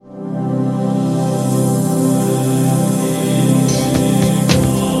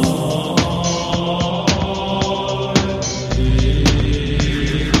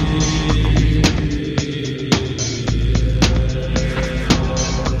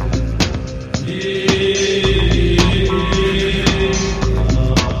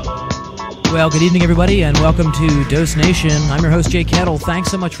Well, good evening, everybody, and welcome to Dose Nation. I'm your host, Jay Kettle. Thanks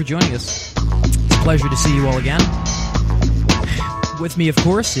so much for joining us. It's a pleasure to see you all again. With me, of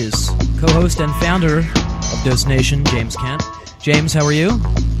course, is co-host and founder of Dose Nation, James Kent. James, how are you?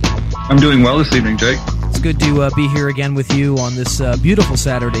 I'm doing well this evening, Jake. It's good to be here again with you on this beautiful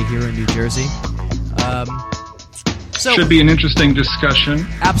Saturday here in New Jersey. Should be an interesting discussion.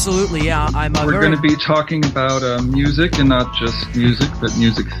 Absolutely, yeah. We're going to be talking about music, and not just music, but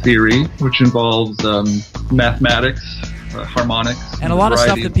music theory, which involves mathematics, harmonics, and a lot of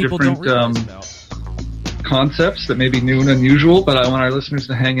stuff that people don't realize about. Concepts that may be new and unusual, but I want our listeners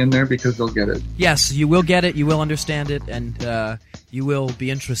to hang in there because they'll get it. Yes, you will get it, you will understand it, and you will be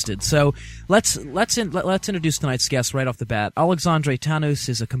interested. So let's introduce tonight's guest right off the bat. Alexandre Tanos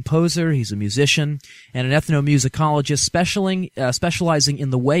is a composer, he's a musician, and an ethnomusicologist specializing in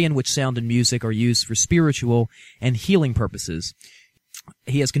the way in which sound and music are used for spiritual and healing purposes.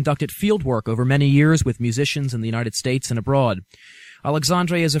 He has conducted field work over many years with musicians in the United States and abroad.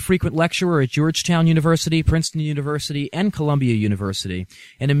 Alexandre is a frequent lecturer at Georgetown University, Princeton University, and Columbia University,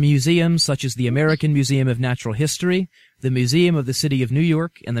 and in museums such as the American Museum of Natural History, the Museum of the City of New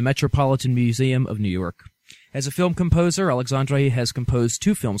York, and the Metropolitan Museum of New York. As a film composer, Alexandre has composed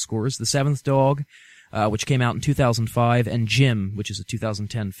 2 film scores, The Seventh Dog, which came out in 2005, and Jim, which is a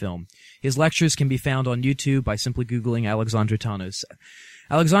 2010 film. His lectures can be found on YouTube by simply Googling Alexandre Tanos.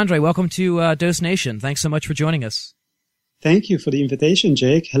 Alexandre, welcome to Dose Nation. Thanks so much for joining us. Thank you for the invitation,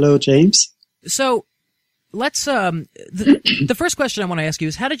 Jake. Hello, James. So, let's the first question I want to ask you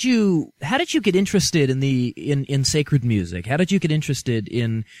is how did you get interested in sacred music? How did you get interested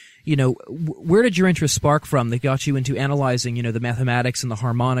in, where did your interest spark from that got you into analyzing, the mathematics and the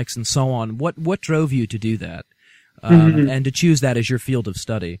harmonics and so on? What drove you to do that? And to choose that as your field of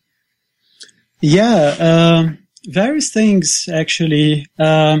study? Yeah, various things actually.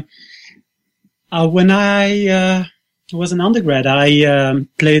 When I was an undergrad, I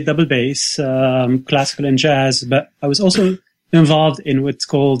played double bass, classical and jazz, but I was also involved in what's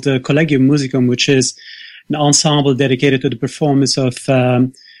called Collegium Musicum, which is an ensemble dedicated to the performance of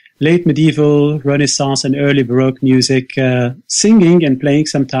late medieval, Renaissance, and early Baroque music, singing and playing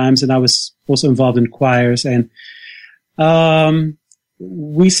sometimes, and I was also involved in choirs, and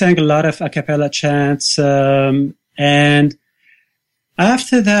we sang a lot of a cappella chants, and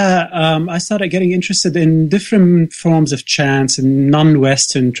after that, I started getting interested in different forms of chants in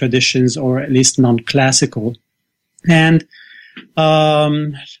non-Western traditions, or at least non-classical. And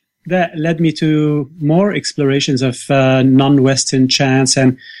that led me to more explorations of non-Western chants.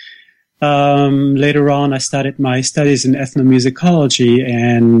 And later on, I started my studies in ethnomusicology,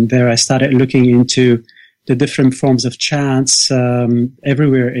 and there I started looking into the different forms of chants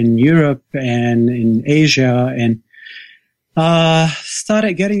everywhere in Europe and in Asia, and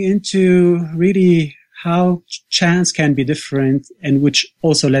started getting into really how chants can be different, and which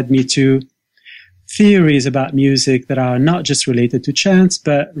also led me to theories about music that are not just related to chants,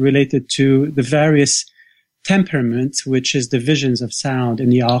 but related to the various temperaments, which is divisions of sound in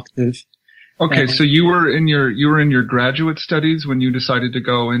the octave. Okay, so you were in your graduate studies when you decided to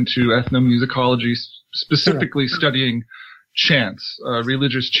go into ethnomusicology, specifically studying chants,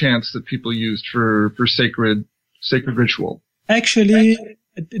 religious chants that people used for sacred ritual. Actually,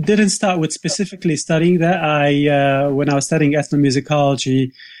 it didn't start with specifically studying that. When I was studying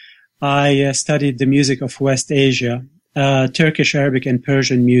ethnomusicology, I studied the music of West Asia, Turkish, Arabic, and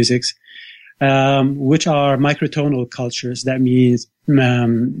Persian musics, which are microtonal cultures. That means,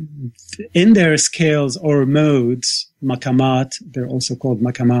 in their scales or modes, makamat, they're also called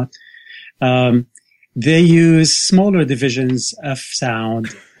makamat, they use smaller divisions of sound,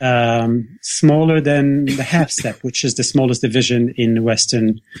 smaller than the half step, which is the smallest division in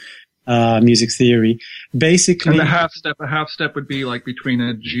Western music theory. Basically, and a half step would be like between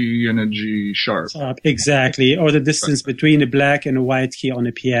a G and a G sharp. Exactly, or the distance between a black and a white key on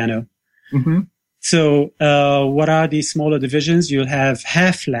a piano. Mm-hmm. So, what are these smaller divisions? You'll have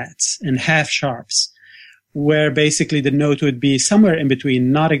half flats and half sharps, where basically the note would be somewhere in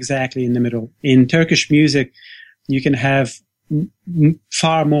between, not exactly in the middle. In Turkish music, you can have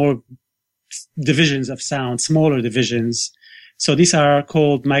far more divisions of sound, smaller divisions. So these are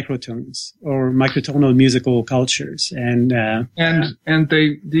called microtones or microtonal musical cultures. And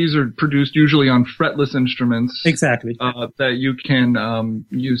these are produced usually on fretless instruments. Exactly. That you can,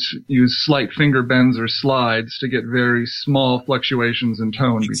 use slight finger bends or slides to get very small fluctuations in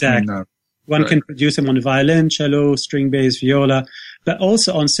tone between them. One can produce them on violin, cello, string bass, viola, but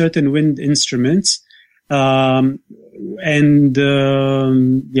also on certain wind instruments. Of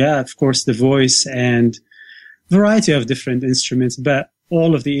course, the voice and variety of different instruments. But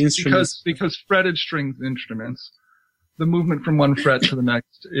all of the instruments. Because fretted string instruments, the movement from one fret to the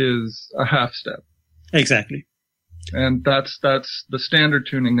next is a half step. Exactly. And that's the standard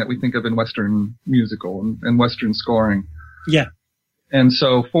tuning that we think of in Western musical and Western scoring. Yeah. And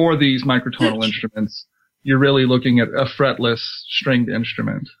so for these microtonal instruments, you're really looking at a fretless stringed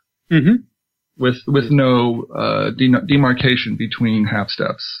instrument. Mm-hmm. With no demarcation between half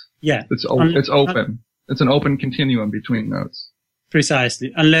steps. Yeah. It's open. It's an open continuum between notes.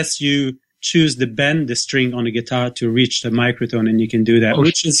 Precisely. Unless you choose to bend the string on a guitar to reach the microtone, and you can do that,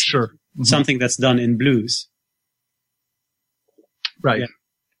 which is something that's done in blues. Right. Yeah.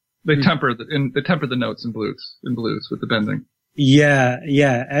 They temper the notes in blues with the bending. Yeah.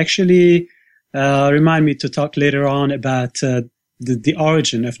 Actually, remind me to talk later on about the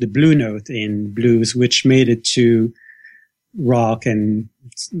origin of the blue note in blues, which made it to rock and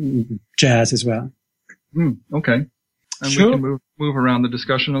jazz as well. Okay. And we can move around the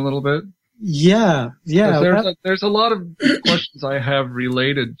discussion a little bit. Yeah. There's a lot of questions I have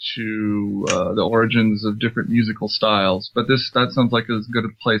related to the origins of different musical styles, but that sounds like as good a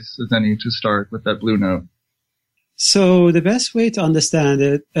place as any to start with that blue note. So the best way to understand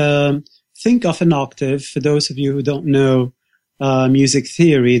it, think of an octave. For those of you who don't know music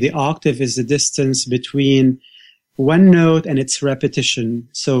theory, the octave is the distance between one note and its repetition.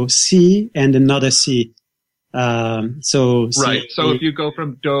 So C and another C. So if you go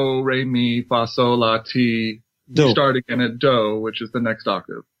from do, re, mi, fa, sol, la, ti, you start again at do, which is the next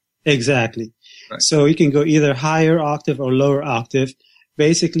octave. Exactly. Right. So you can go either higher octave or lower octave.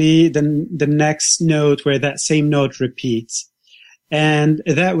 Basically, the next note where that same note repeats. And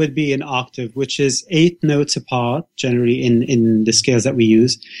that would be an octave, which is 8 notes apart, generally in the scales that we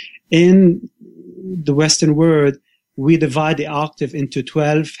use. In the Western world, we divide the octave into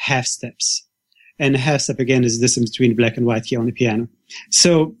 12 half steps. And a half step, again, is the distance between black and white key on the piano.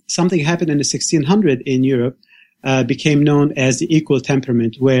 So something happened in the 1600 in Europe, became known as the equal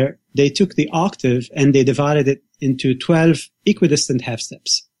temperament, where they took the octave and they divided it into 12 equidistant half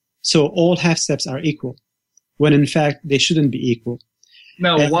steps. So all half steps are equal, when in fact they shouldn't be equal.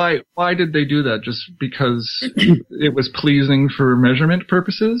 Now, why did they do that? Just because it was pleasing for measurement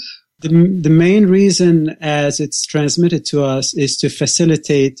purposes? The main reason, as it's transmitted to us, is to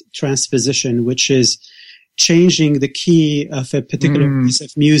facilitate transposition, which is changing the key of a particular piece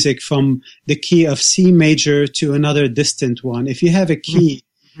of music from the key of C major to another distant one. If you have a key,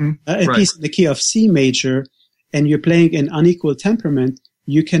 piece in the key of C major, and you're playing an unequal temperament,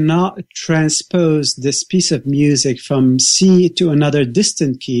 you cannot transpose this piece of music from C to another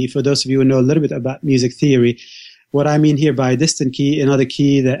distant key. For those of you who know a little bit about music theory, what I mean here by distant key, another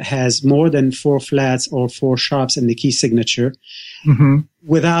key that has more than 4 flats or 4 sharps in the key signature,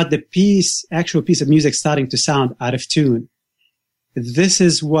 without the actual piece of music starting to sound out of tune. This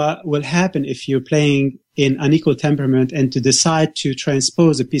is what will happen if you're playing in unequal temperament and to decide to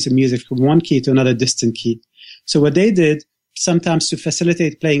transpose a piece of music from one key to another distant key. So what they did, sometimes to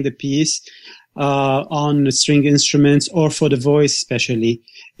facilitate playing the piece on string instruments or for the voice especially,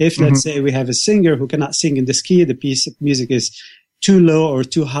 if let's say we have a singer who cannot sing in this key, the piece of music is too low or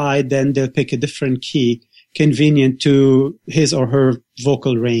too high, then they'll pick a different key convenient to his or her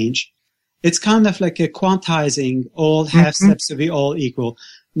vocal range. It's kind of like a quantizing all half steps to be all equal.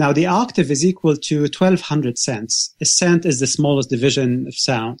 Now the octave is equal to 1200 cents. A cent is the smallest division of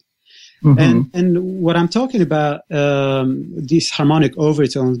sound. And what I'm talking about, these harmonic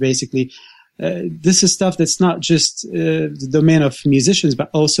overtones, basically, this is stuff that's not just the domain of musicians, but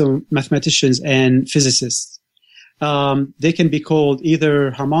also mathematicians and physicists. They can be called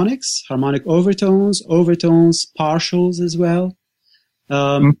either harmonics, harmonic overtones, partials as well.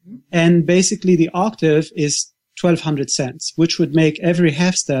 And basically the octave is 1200 cents, which would make every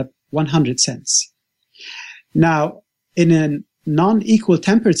half step 100 cents. Now, in a non-equal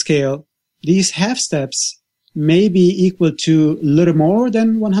tempered scale, these half steps may be equal to a little more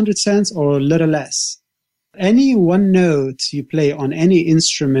than 100 cents or a little less. Any one note you play on any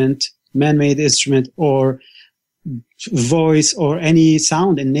instrument, man-made instrument or voice or any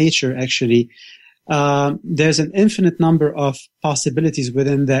sound in nature, actually, there's an infinite number of possibilities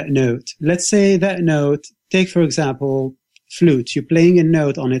within that note. Let's say that note, take for example, flute. You're playing a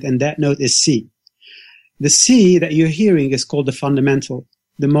note on it and that note is C. The C that you're hearing is called the fundamental,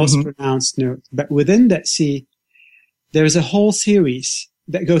 the most pronounced note. But within that C, there's a whole series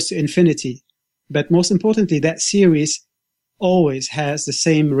that goes to infinity. But most importantly, that series always has the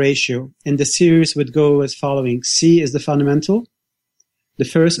same ratio. And the series would go as following. C is the fundamental. The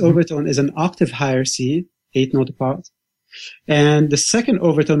first overtone is an octave higher C, 8 notes apart. And the second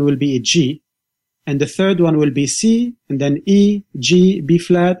overtone will be a G. and the third one will be C, and then E, G, B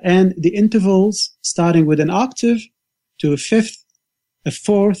flat, and the intervals starting with an octave to a fifth, a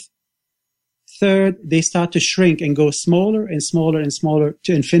fourth, third, they start to shrink and go smaller and smaller and smaller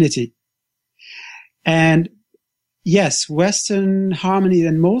to infinity. And yes, Western harmony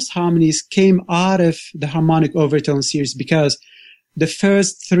and most harmonies came out of the harmonic overtone series because the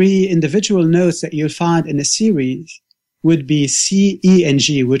first three individual notes that you'll find in a series would be C, E, and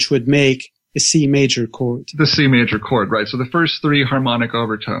G, which would make a C major chord. The C major chord, right. So the first three harmonic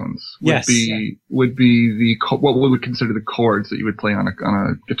overtones would be what we would consider the chords that you would play on a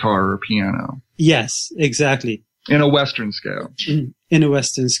guitar or a piano. Yes, exactly. In a Western scale. In a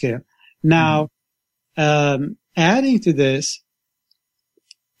Western scale. Now, adding to this,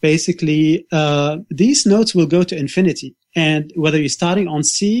 basically, these notes will go to infinity. And whether you're starting on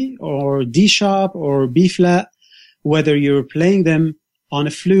C or D sharp or B flat, whether you're playing them on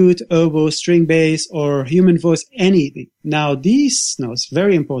a flute, oboe, string bass, or human voice, anything. Now, these notes,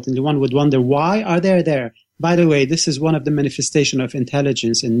 very importantly, one would wonder, why are they there? By the way, this is one of the manifestation of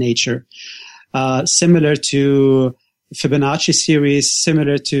intelligence in nature. Similar to Fibonacci series,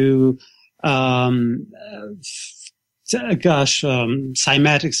 similar to,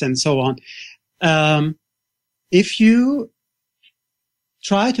 cymatics and so on. If you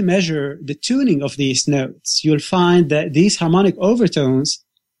try to measure the tuning of these notes, you'll find that these harmonic overtones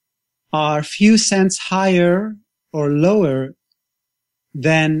are few cents higher or lower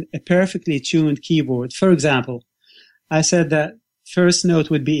than a perfectly tuned keyboard. For example, I said that first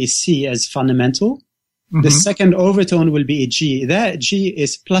note would be a C as fundamental. Mm-hmm. The second overtone will be a G. That G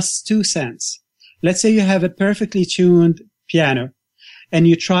is plus 2 cents. Let's say you have a perfectly tuned piano and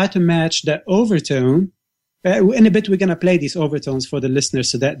you try to match the overtone. In a bit, we're going to play these overtones for the listeners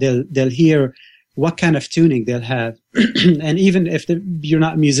so that they'll hear what kind of tuning they'll have. And even if you're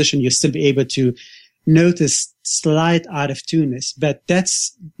not a musician, you'll still be able to notice slight out of tuneness. But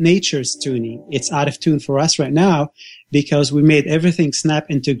that's nature's tuning. It's out of tune for us right now because we made everything snap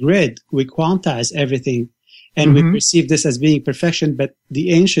into grid. We quantize everything and we perceive this as being perfection. But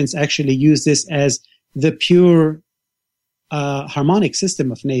the ancients actually used this as the pure harmonic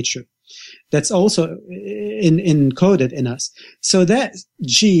system of nature. That's also encoded in us. So that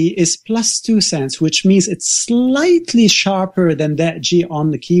G is plus 2 cents, which means it's slightly sharper than that G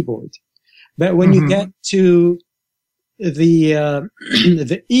on the keyboard. But when you get to the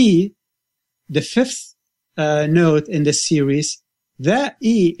E, the fifth note in the series, that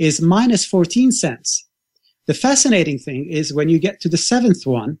E is minus 14 cents. The fascinating thing is when you get to the seventh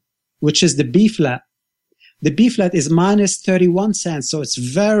one, which is the B flat, the B flat is minus 31 cents, so it's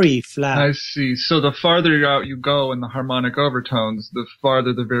very flat. I see. So the farther out you go in the harmonic overtones, the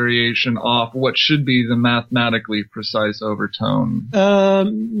farther the variation off what should be the mathematically precise overtone.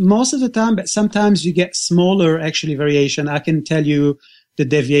 Most of the time, but sometimes you get smaller actually variation. I can tell you the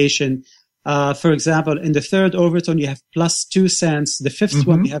deviation. For example, in the third overtone, you have plus 2 cents. The fifth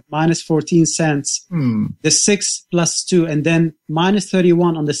one, you have minus 14 cents. The sixth, plus 2, and then minus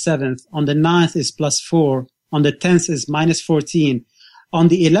 31 on the seventh. On the ninth is plus 4. On the 10th is minus 14. On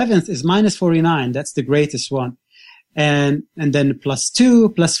the 11th is minus 49. That's the greatest one. And then plus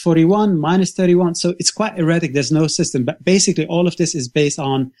 2, plus 41, minus 31. So it's quite erratic. There's no system. But basically, all of this is based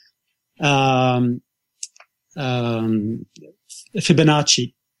on Fibonacci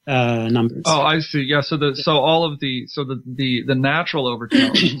numbers. Oh, I see. Yeah. So the natural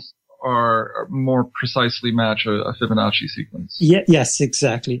overtones are more precisely match a Fibonacci sequence. Yeah, yes,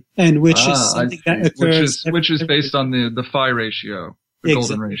 exactly. And which is something that occurs. Which is based on the phi ratio, the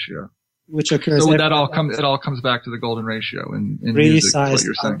golden ratio. Which occurs. So it all comes back to the golden ratio in music, what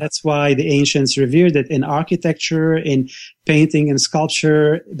you're saying. That's why the ancients revered it in architecture, in painting and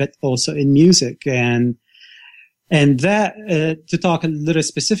sculpture, but also in music. And that, to talk a little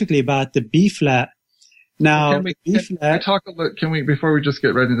specifically about the B flat. Now, can we, before we just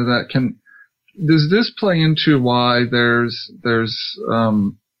get right into that, does this play into why there's a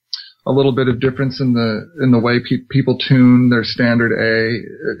little bit of difference in the way people tune their standard A?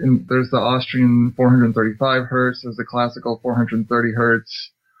 There's the Austrian 435 hertz, there's the classical 430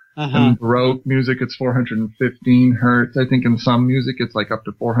 hertz. In Baroque music, it's 415 hertz. I think in some music, it's like up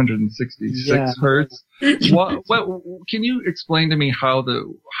to 466 hertz. What can you explain to me how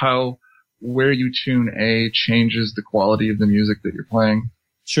where you tune A changes the quality of the music that you're playing?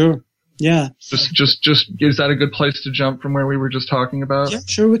 Sure. Yeah. Just is that a good place to jump from where we were just talking about? Yeah,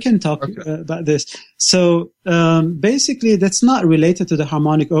 sure. We can talk about this. So, basically that's not related to the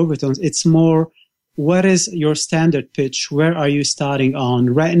harmonic overtones. It's more, what is your standard pitch? Where are you starting on?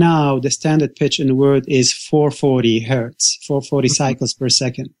 Right now, the standard pitch in the world is 440 hertz, 440 cycles per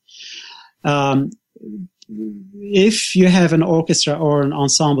second. if you have an orchestra or an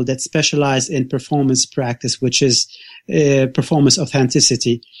ensemble that specialize in performance practice, which is performance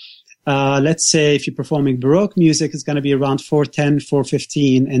authenticity, let's say if you're performing Baroque music, it's going to be around 410,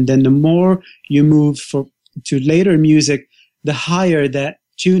 415. And then the more you move to later music, the higher that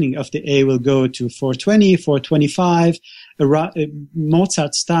tuning of the A will go to 420, 425.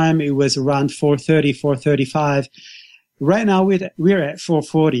 Mozart's time, it was around 430, 435. Right now we're at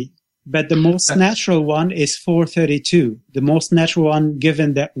 440. But the most natural one is 432. The most natural one,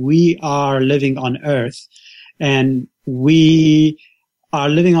 given that we are living on Earth, and we are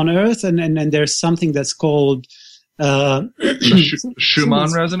living on Earth, and there's something that's called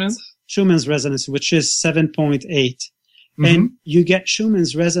Schumann resonance. Schumann's resonance, which is 7.8, and you get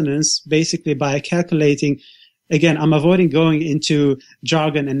Schumann's resonance basically by calculating. Again, I'm avoiding going into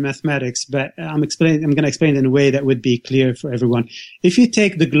jargon and mathematics, but I'm going to explain it in a way that would be clear for everyone. If you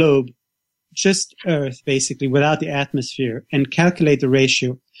take the globe, just Earth, basically, without the atmosphere, and calculate the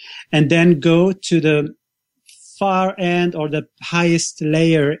ratio, and then go to the far end or the highest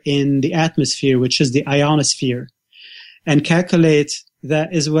layer in the atmosphere, which is the ionosphere, and calculate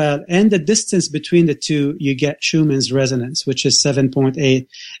that as well. And the distance between the two, you get Schumann's resonance, which is 7.8.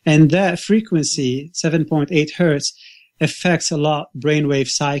 And that frequency, 7.8 hertz, affects a lot brainwave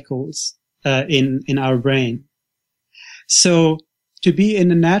cycles in our brain. So to be in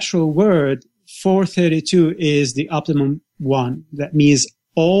the natural world, 432 is the optimum one. That means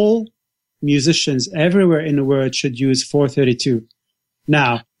all musicians everywhere in the world should use 432.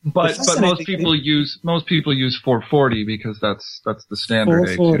 Now, but most people use 440 because that's the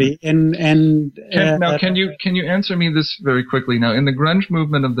standard. 440 can you answer me this very quickly? Now, in the grunge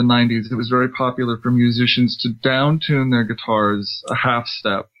movement of the 90s, it was very popular for musicians to down tune their guitars a half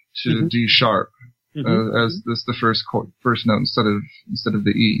step to D sharp as the first note instead of the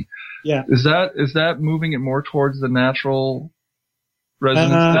E. Yeah. Is that moving it more towards the natural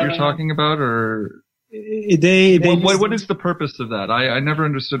resonance that you're talking about, or? What is the purpose of that? I never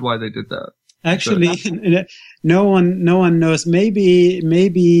understood why they did that. Actually, no one knows. Maybe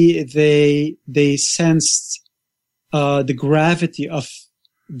they sensed the gravity of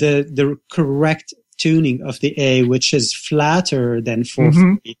the correct tuning of the A, which is flatter than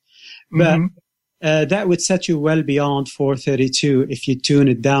 440. But that would set you well beyond 432 if you tune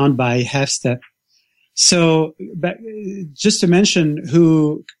it down by half step. So, but just to mention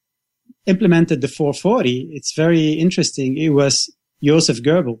who implemented the 440, it's very interesting. It was Joseph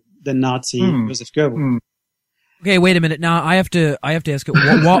Goebbels, the Nazi Joseph Goebbels. Okay, wait a minute. Now I have to ask it.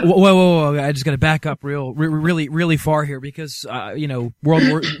 Whoa! I just got to back up really far here because World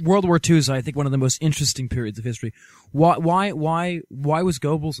War II is, I think, one of the most interesting periods of history. Why was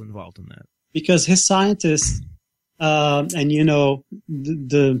Goebbels involved in that? Because his scientists,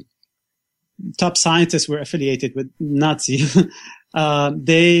 the top scientists were affiliated with Nazi.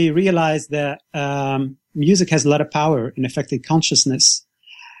 They realized that music has a lot of power in affecting consciousness.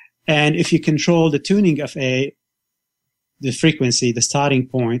 And if you control the tuning of the frequency, the starting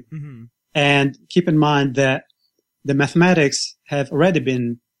point, and keep in mind that the mathematics have already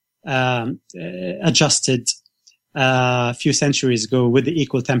been adjusted a few centuries ago with the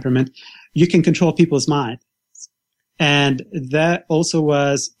equal temperament, you can control people's mind. And that also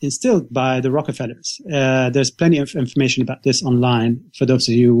was instilled by the Rockefellers. There's plenty of information about this online for those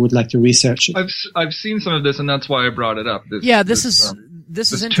of you who would like to research it. I've seen some of this, and that's why I brought it up. This is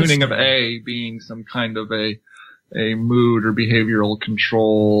tuning of A being some kind of a mood or behavioral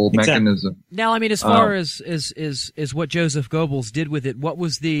control mechanism. Now, I mean, as far as what Joseph Goebbels did with it, what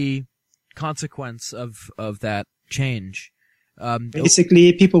was the consequence of that change?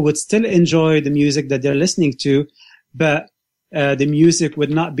 Basically, people would still enjoy the music that they're listening to, but the music would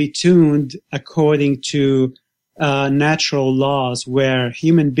not be tuned according to natural laws, where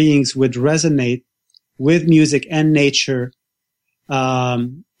human beings would resonate with music and nature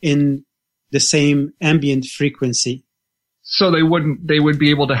in the same ambient frequency. So they would be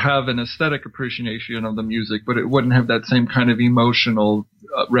able to have an aesthetic appreciation of the music, but it wouldn't have that same kind of emotional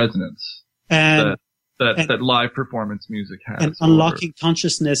resonance that live performance music has. And unlocking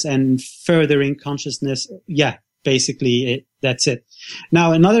consciousness and furthering consciousness. Yeah, basically that's it.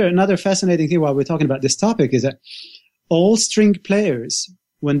 Now, another fascinating thing while we're talking about this topic is that all string players,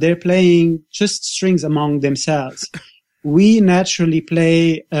 when they're playing just strings among themselves, we naturally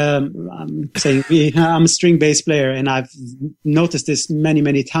play, I'm a string bass player, and I've noticed this many,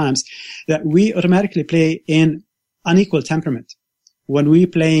 many times, that we automatically play in unequal temperament when we're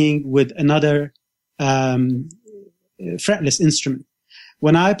playing with another fretless instrument.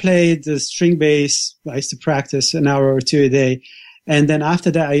 When I played the string bass, I used to practice an hour or two a day, And then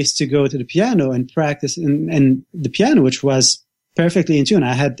after that, I used to go to the piano and practice. And the piano, which was perfectly in tune.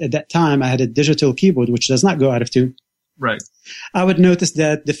 At that time, I had a digital keyboard, which does not go out of tune. Right. I would notice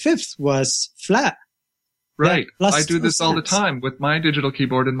that the fifth was flat. Right. I do this all the time with my digital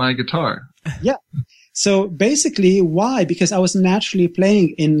keyboard and my guitar. Yeah. So basically, why? Because I was naturally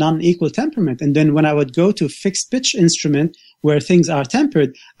playing in non-equal temperament. And then when I would go to fixed pitch instrument where things are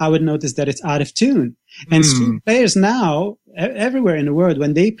tempered, I would notice that it's out of tune. And string players now, everywhere in the world,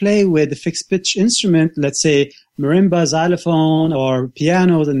 when they play with a fixed pitch instrument, let's say marimba, xylophone, or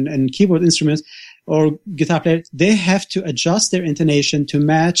pianos and keyboard instruments, or guitar players, they have to adjust their intonation to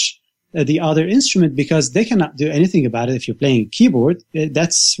match the other instrument because they cannot do anything about it if you're playing keyboard.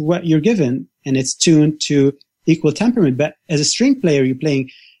 That's what you're given, and it's tuned to equal temperament. But as a string player, you're playing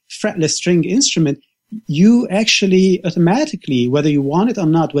fretless string instrument, you actually automatically, whether you want it or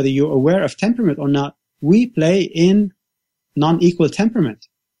not, whether you're aware of temperament or not, we play in non-equal temperament.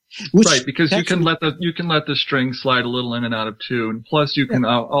 Right, because you can let the string slide a little in and out of tune. Plus, you can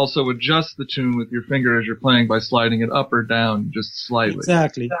also adjust the tune with your finger as you're playing by sliding it up or down just slightly.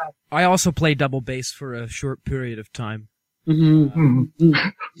 Exactly. I also play double bass for a short period of time.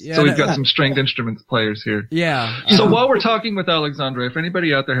 Yeah, so we've got some stringed instruments players here. Yeah. So while we're talking with Alexandre, if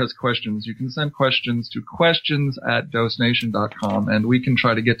anybody out there has questions, you can send questions to questions@dosenation.com, and we can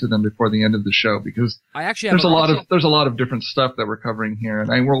try to get to them before the end of the show because there's a lot of different stuff that we're covering here,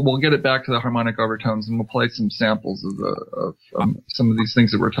 and we'll get it back to the harmonic overtones, and we'll play some samples of some of these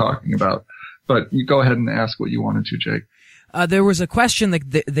things that we're talking about. But you go ahead and ask what you wanted to, Jake. There was a question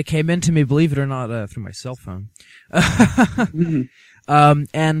that came in to me, believe it or not, through my cell phone.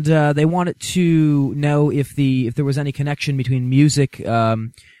 And they wanted to know if there was any connection between music,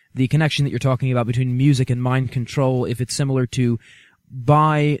 the connection that you're talking about between music and mind control, if it's similar to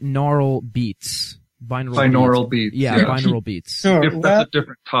binaural beats. Binaural beats. Yeah, binaural beats. Sure. If that's a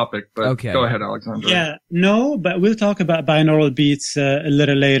different topic, but okay. Go ahead, Alexandre. Yeah, no, but we'll talk about binaural beats a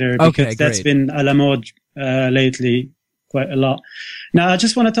little later because that's been a la mode lately. Quite a lot. Now, I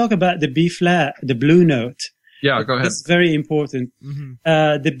just want to talk about the B flat, the blue note. Yeah, go ahead. That's very important.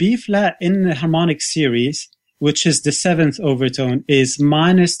 The B flat in the harmonic series, which is the seventh overtone, is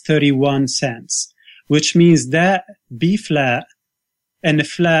minus 31 cents, which means that B flat and the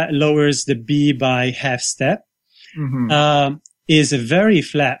flat lowers the B by half step, is a very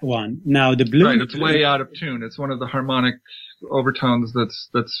flat one. Now, the blue. Right, it's way out of tune. It's one of the harmonic overtones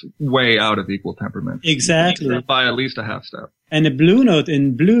that's way out of equal temperament. Exactly. By at least a half step. And the blue note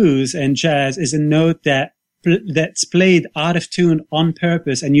in blues and jazz is a note that's played out of tune on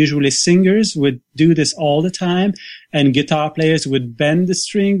purpose, and usually singers would do this all the time, and guitar players would bend the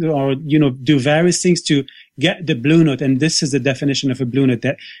string or do various things to get the blue note. And this is the definition of a blue note,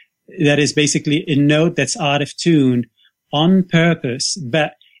 that is basically a note that's out of tune on purpose,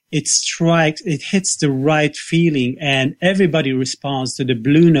 but it hits the right feeling, and everybody responds to the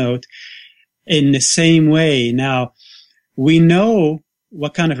blue note in the same way. Now, we know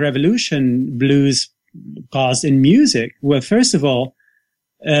what kind of revolution blues caused in music. Well, first of all,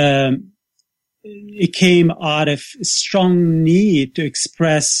 it came out of strong need to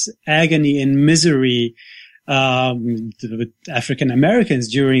express agony and misery with African Americans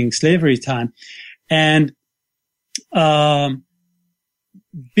during slavery time. And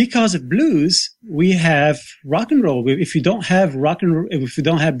because of blues, we have rock and roll. If you don't have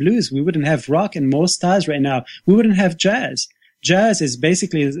blues, we wouldn't have rock in most styles right now. We wouldn't have jazz. Jazz is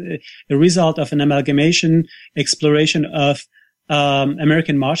basically a result of an amalgamation, exploration of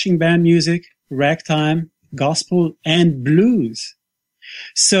American marching band music, ragtime, gospel, and blues.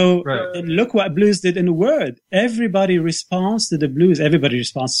 So look what blues did in the world. Everybody responds to the blues. Everybody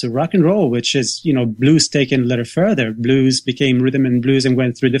responds to rock and roll, which is, blues taken a little further. Blues became rhythm and blues and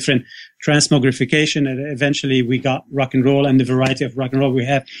went through different transmogrification. And eventually we got rock and roll and the variety of rock and roll we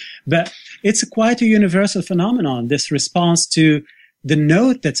have. But it's quite a universal phenomenon, this response to the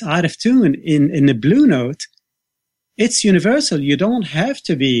note that's out of tune in the blue note. It's universal. You don't have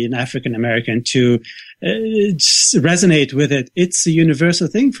to be an African American to resonate with it. It's a universal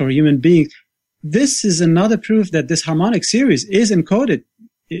thing for human beings. This is another proof that this harmonic series is encoded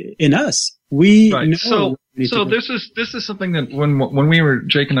in us. We know. So this is something that when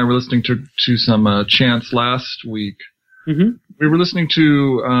Jake and I were listening to some chants last week, we were listening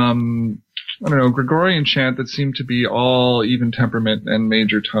to Gregorian chant that seemed to be all even temperament and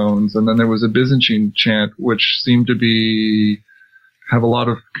major tones. And then there was a Byzantine chant, which seemed to have a lot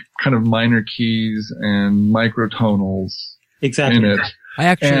of kind of minor keys and microtonals. exactly. in it. I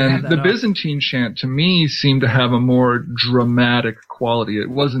actually have And that the up. Byzantine chant, to me, seemed to have a more dramatic quality. It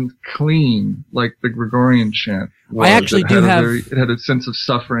wasn't clean like the Gregorian chant was. I actually It had a sense of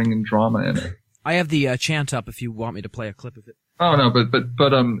suffering and drama in it. I have the chant up if you want me to play a clip of it. Oh no, but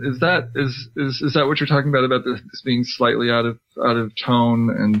is that what you're talking about this being slightly out of tone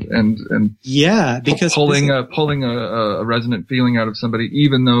and Yeah, because pulling a resonant feeling out of somebody,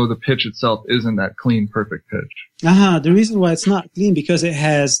 even though the pitch itself isn't that clean, perfect pitch. The reason why it's not clean because it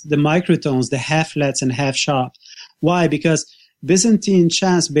has the microtones, the half flats and half sharp. Why? Because Byzantine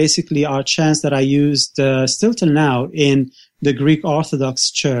chants basically are chants that I used still till now in the Greek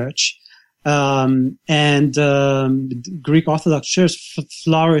Orthodox Church. Greek Orthodox Church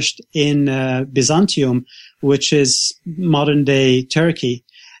flourished in Byzantium, which is modern day Turkey,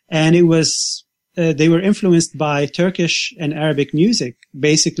 and it was they were influenced by Turkish and Arabic music.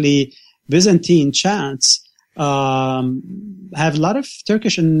 Basically, Byzantine chants have a lot of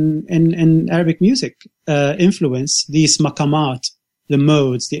Turkish and Arabic music influence. These makamat, the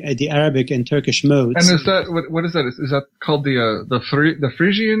modes, the Arabic and Turkish modes. And is that what is that? Is that called the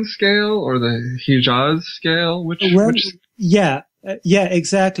Phrygian scale or the Hijaz scale? Yeah,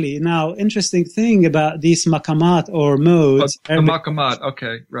 exactly. Now, interesting thing about these makamat or modes. The makamat,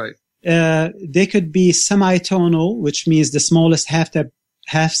 okay, right. They could be semitonal, which means the smallest half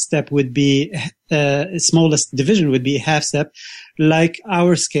step would be smallest division would be half step, like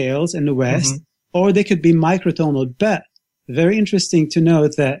our scales in the West, or they could be microtonal. But very interesting to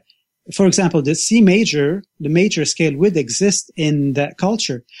note that, for example, the C major, the major scale would exist in that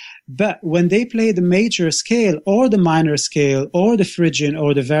culture. But when they play the major scale or the minor scale or the Phrygian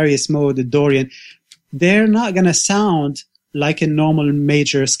or the various mode, the Dorian, they're not going to sound like a normal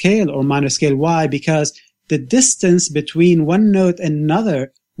major scale or minor scale. Why? Because the distance between one note and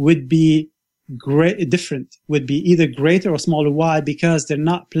another would be different, would be either greater or smaller. Why? Because they're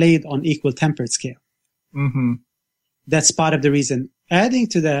not played on equal tempered scale. Mm-hmm. That's part of the reason. Adding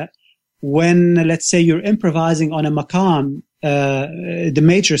to that, when, let's say, you're improvising on a maqam, the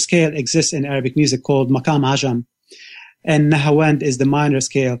major scale exists in Arabic music called maqam ajam, and nahawand is the minor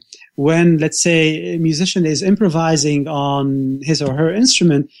scale. When, let's say, a musician is improvising on his or her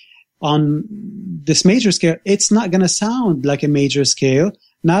instrument on this major scale, it's not going to sound like a major scale,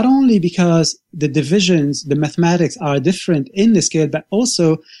 not only because the divisions, the mathematics are different in the scale, but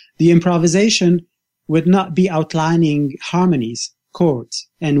also the improvisation would not be outlining harmonies, chords.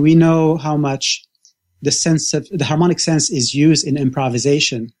 And we know how much the harmonic sense is used in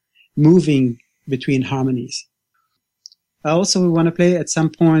improvisation, moving between harmonies. Also, we want to play at some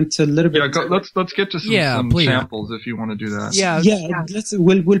point a little bit. Yeah, let's get to some samples if you want to do that. Yeah.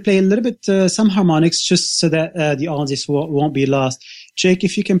 We'll play a little bit some harmonics just so that the audience won't be lost. Jake,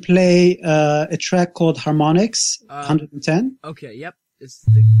 if you can play a track called Harmonics 110. Okay. Yep. It's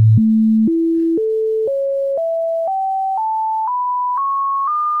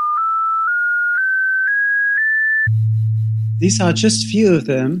These are just few of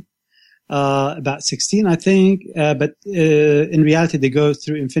them, about 16, I think, but in reality they go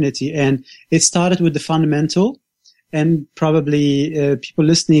through infinity. And it started with the fundamental, and probably people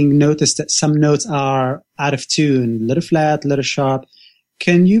listening noticed that some notes are out of tune, a little flat, a little sharp.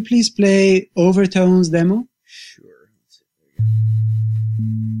 Can you please play Overtones demo? Sure.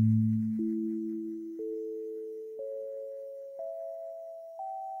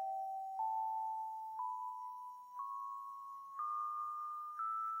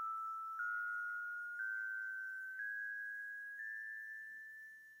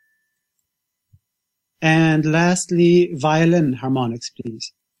 And lastly, violin harmonics,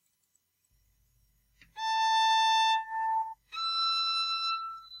 please.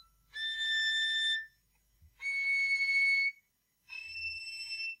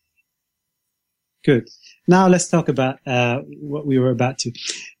 Good. Now let's talk about what we were about to.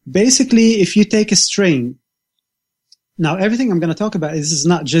 Basically, if you take a string, now everything I'm going to talk about, this is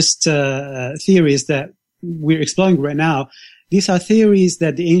not just theories that we're exploring right now. These are theories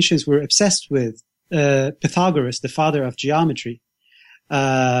that the ancients were obsessed with. Pythagoras, the father of geometry,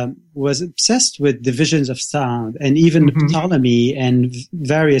 was obsessed with divisions of sound, and even Ptolemy and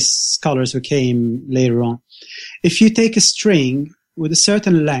various scholars who came later on. If you take a string with a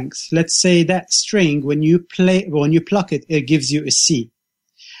certain length, let's say that string, when you pluck it, it gives you a C.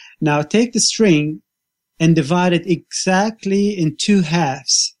 Now take the string and divide it exactly in two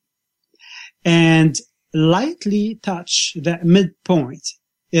halves and lightly touch that midpoint.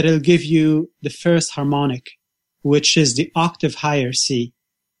 It'll give you the first harmonic, which is the octave higher C.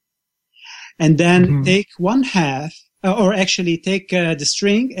 And then take one half, or actually take the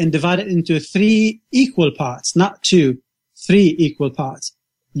string and divide it into 3 equal parts, not 2, 3 equal parts,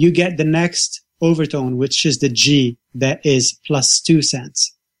 you get the next overtone, which is the G, that is plus 2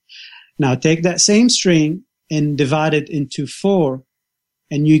 cents. Now take that same string and divide it into 4,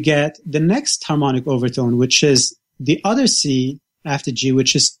 and you get the next harmonic overtone, which is the other C after G,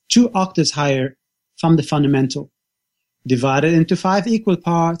 which is 2 octaves higher from the fundamental. Divided into 5 equal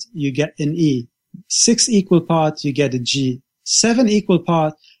parts, you get an E. 6 equal parts, you get a G. 7 equal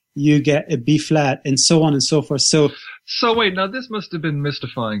parts, you get a B flat, and so on and so forth. So wait, now this must have been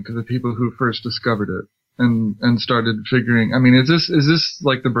mystifying to the people who first discovered it and started figuring. I mean, is this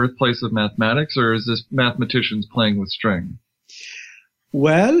like the birthplace of mathematics, or is this mathematicians playing with string?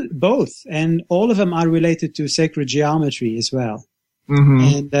 Well, both, and all of them are related to sacred geometry as well.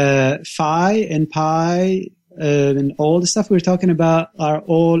 Mm-hmm. And phi and pi and all the stuff we're talking about are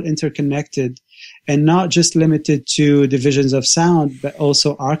all interconnected, and not just limited to divisions of sound, but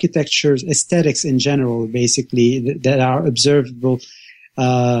also architectures, aesthetics in general, basically, that are observable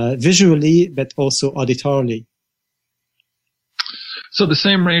visually, but also auditorily. So the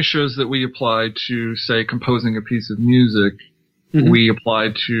same ratios that we apply to, say, composing a piece of music, mm-hmm. we apply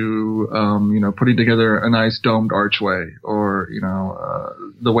to, putting together a nice domed archway, or,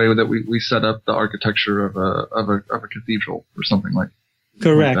 the way that we set up the architecture of a cathedral or something like.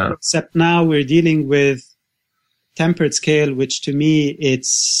 Correct. Like that. Except now we're dealing with tempered scale, which to me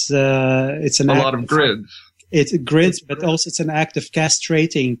it's a lot of grids. It's grids, but also it's an act of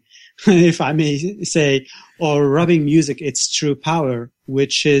castrating, if I may say, or robbing music its true power,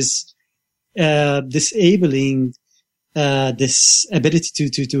 which is disabling this ability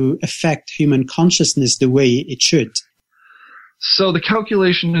to affect human consciousness the way it should. So the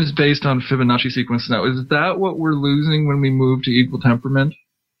calculation is based on Fibonacci sequence now. Is that what we're losing when we move to equal temperament?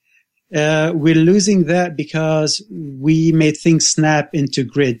 We're losing that because we made things snap into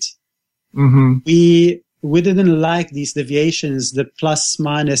grid. Mm-hmm. We didn't like these deviations, the plus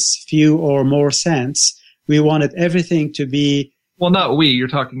minus few or more cents. We wanted everything to be. Well, not we. You're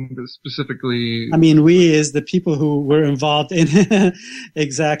talking specifically. I mean, we is the people who were involved in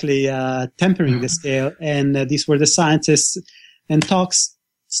exactly tempering the scale, and these were the scientists. And talks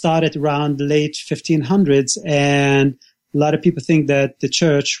started around the late 1500s, and a lot of people think that the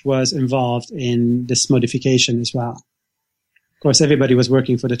church was involved in this modification as well. Of course, everybody was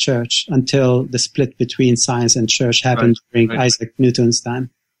working for the church until the split between science and church happened during Isaac Newton's time.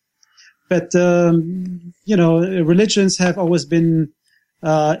 But, religions have always been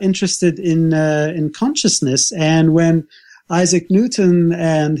interested in consciousness, and when Isaac Newton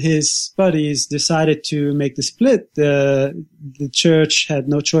and his buddies decided to make the split, the church had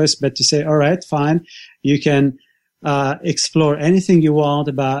no choice but to say, all right, fine, you can explore anything you want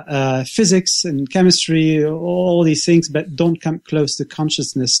about physics and chemistry, all these things, but don't come close to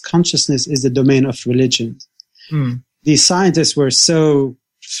consciousness. Consciousness is the domain of religion. Mm. These scientists were so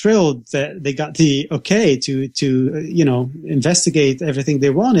thrilled that they got the okay to investigate everything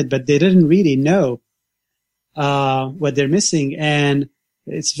they wanted, but they didn't really know what they're missing. And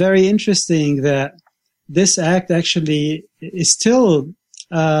it's very interesting that this act actually is still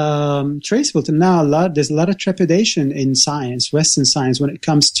traceable to now. There's a lot of trepidation in science, Western science, when it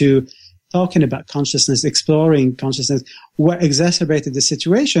comes to talking about consciousness, exploring consciousness. What exacerbated the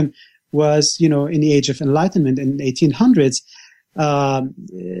situation was, in the Age of Enlightenment in the 1800s,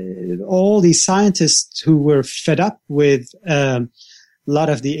 all these scientists who were fed up with a lot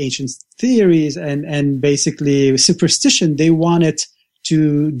of the ancient theories and basically superstition, they wanted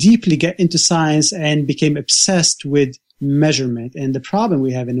to deeply get into science and became obsessed with measurement. And the problem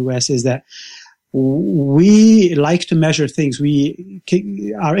we have in the West is that we like to measure things. We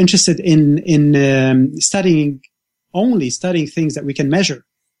are interested in studying things that we can measure.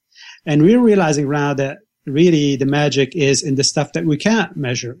 And we're realizing now that really the magic is in the stuff that we can't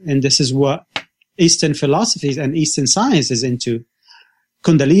measure. And this is what Eastern philosophies and Eastern science is into.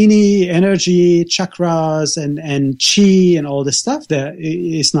 Kundalini, energy, chakras, and chi, and all the stuff that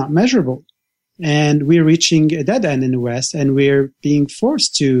is not measurable. And we're reaching a dead end in the West, and we're being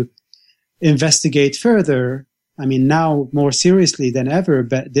forced to investigate further. I mean, now more seriously than ever,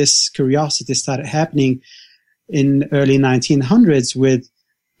 but this curiosity started happening in early 1900s with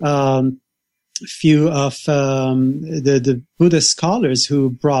a few of the Buddhist scholars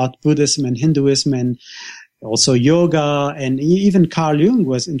who brought Buddhism and Hinduism and also yoga, and even Carl Jung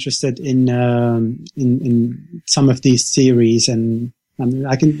was interested in some of these theories. And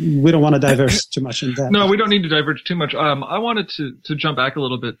we don't want to diverge too much in that. No, we don't need to diverge too much. I wanted to jump back a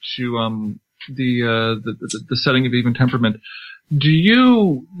little bit to the setting of even temperament. Do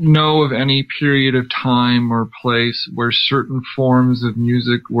you know of any period of time or place where certain forms of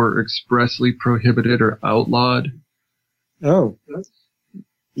music were expressly prohibited or outlawed? Oh,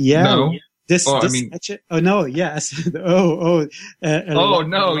 yeah. No. Actually, oh no, yes. No,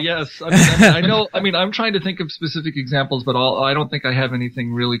 yes. I'm trying to think of specific examples, but I don't think I have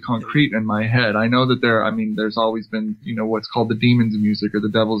anything really concrete in my head. I know that there's always been, what's called the demon's music or the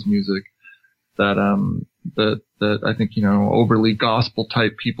devil's music that I think, overly gospel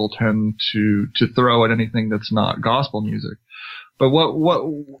type people tend to throw at anything that's not gospel music. But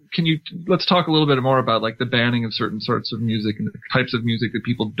let's talk a little bit more about like the banning of certain sorts of music and the types of music that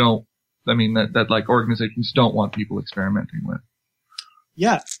people don't, that like organizations don't want people experimenting with.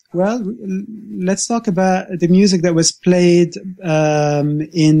 Yeah. Well, let's talk about the music that was played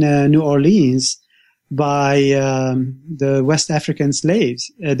in New Orleans by the West African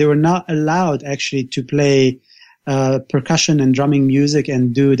slaves. They were not allowed actually to play percussion and drumming music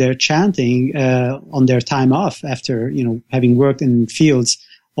and do their chanting on their time off after, having worked in fields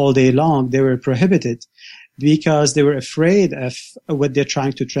all day long. They were prohibited because they were afraid of what they're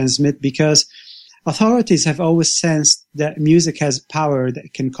trying to transmit, because authorities have always sensed that music has power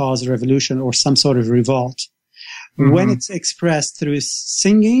that can cause a revolution or some sort of revolt. Mm-hmm. When it's expressed through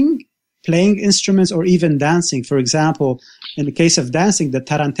singing, playing instruments, or even dancing. For example, in the case of dancing, the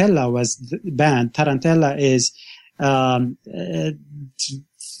tarantella was banned. Tarantella is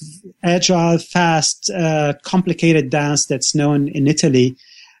agile, fast, complicated dance that's known in Italy.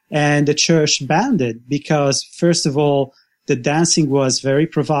 And the church banned it because, first of all, the dancing was very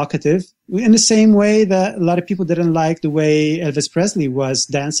provocative, in the same way that a lot of people didn't like the way Elvis Presley was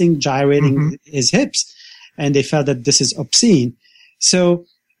dancing, gyrating his hips, and they felt that this is obscene. So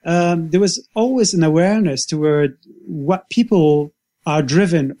there was always an awareness toward what people are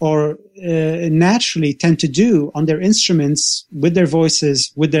driven or naturally tend to do on their instruments, with their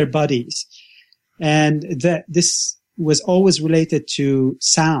voices, with their bodies, and that this was always related to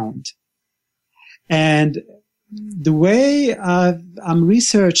sound. And the way I'm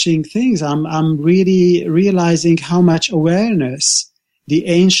researching things, I'm really realizing how much awareness the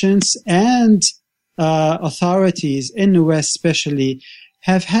ancients and authorities in the West especially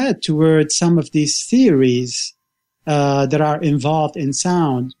have had towards some of these theories that are involved in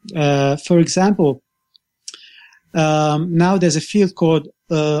sound. For example, now there's a field called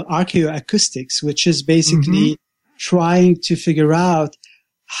archaeoacoustics, which is basically trying to figure out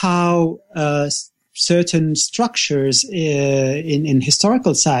how certain structures in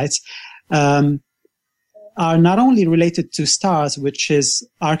historical sites are not only related to stars, which is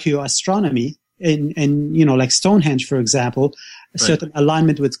archaeoastronomy, like Stonehenge, for example, a certain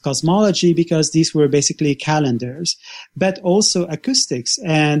alignment with cosmology, because these were basically calendars, but also acoustics.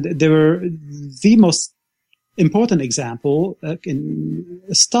 And they were the most important example, an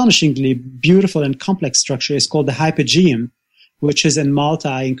astonishingly beautiful and complex structure is called the Hypogeum, which is in Malta.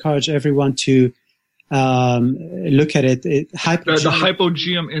 I encourage everyone to look at it. The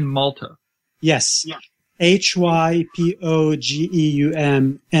Hypogeum in Malta. Yes. Hypogeum.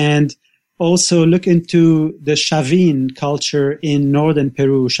 And also look into the Chavin culture in northern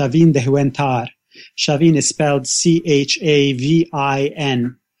Peru, Chavin de Huentar. Chavin is spelled Chavin.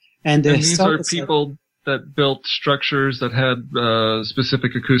 And these are people that built structures that had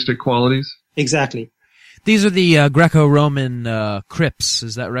specific acoustic qualities? Exactly. These are the Greco-Roman crypts,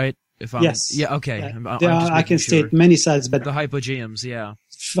 is that right? Yes. Yeah, okay. Yeah. I can state many sites, but the hypogeums, yeah.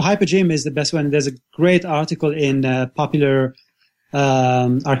 Hypogeum is the best one. There's a great article in Popular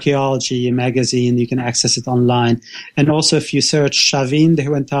Archaeology magazine. You can access it online. And also if you search Chavin de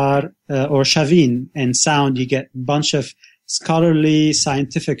Huentar or Chavin and sound, you get a bunch of scholarly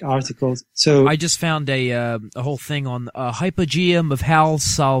scientific articles. So I just found a whole thing on Hypogeum of Hal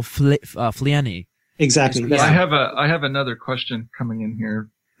Salflieni. Exactly. I have another question coming in here.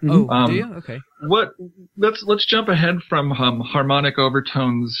 Oh, do you? Okay. Let's jump ahead from harmonic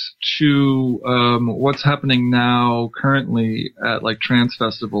overtones to what's happening now currently at like trance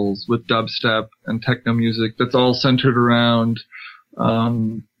festivals with dubstep and techno music. That's all centered around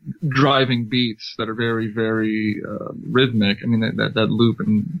driving beats that are very, very rhythmic. I mean that loop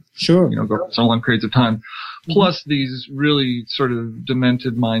and go for so long periods of time. Plus these really sort of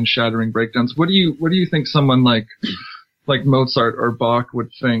demented, mind-shattering breakdowns. What do you think someone like Mozart or Bach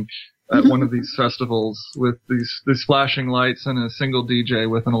would think at one of these festivals with these flashing lights and a single DJ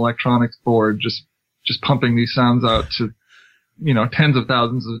with an electronics board just pumping these sounds out to tens of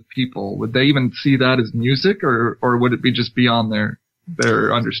thousands of people? Would they even see that as music, or would it be just beyond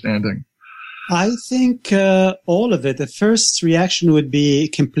their understanding? I think all of it. The first reaction would be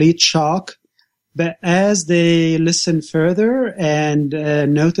complete shock, but as they listen further and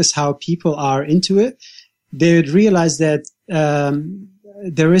notice how people are into it, they would realize that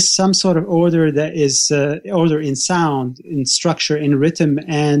there is some sort of order that is order in sound, in structure, in rhythm,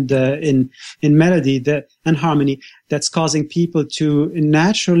 and in melody and harmony that's causing people to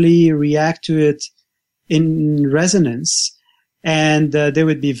naturally react to it in resonance, and they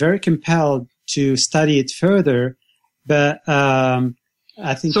would be very compelled to study it further. But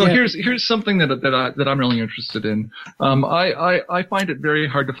I think so. Here's something that I'm really interested in. I find it very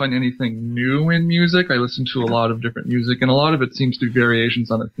hard to find anything new in music. I listen to a lot of different music, and a lot of it seems to be variations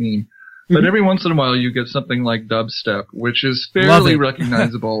on a theme. But every once in a while, you get something like dubstep, which is fairly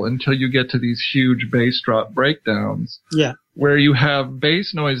recognizable until you get to these huge bass drop breakdowns. Yeah. Where you have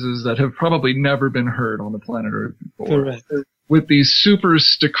bass noises that have probably never been heard on the planet Earth before. Correct. With these super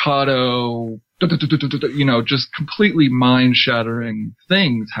staccato, just completely mind-shattering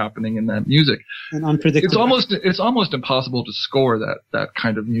things happening in that music. And unpredictable. It's almost impossible to score that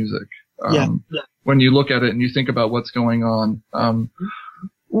kind of music. Yeah. When you look at it and you think about what's going on.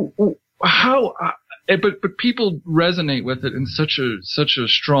 But people resonate with it in such a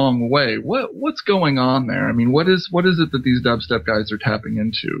strong way. What's going on there? I mean, what is it that these dubstep guys are tapping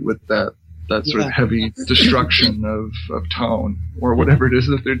into with that sort of heavy destruction of tone or whatever it is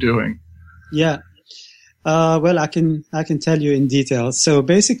that they're doing? Yeah. Well, I can tell you in detail. So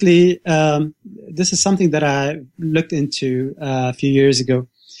basically, this is something that I looked into a few years ago.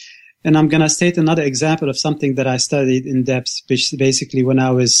 And I'm going to state another example of something that I studied in depth, which basically when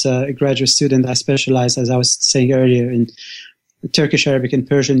I was a graduate student, I specialized, as I was saying earlier, in Turkish, Arabic, and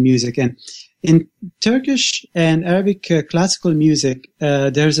Persian music. And in Turkish and Arabic classical music,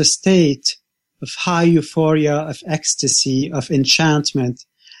 there's a state of high euphoria, of ecstasy, of enchantment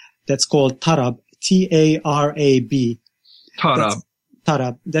that's called tarab, T-A-R-A-B.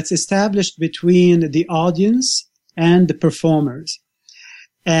 Tarab. That's established between the audience and the performers.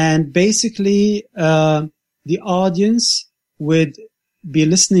 And basically, the audience would be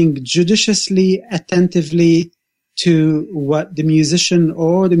listening judiciously, attentively to what the musician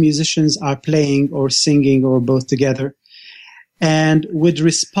or the musicians are playing or singing or both together, and would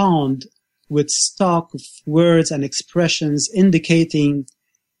respond with stock of words and expressions indicating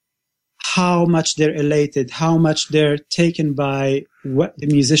how much they're elated, how much they're taken by what the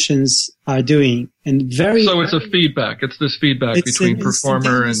musicians are doing. And so it's a feedback. It's this feedback between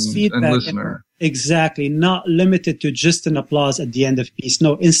performer and listener. Exactly. Not limited to just an applause at the end of piece.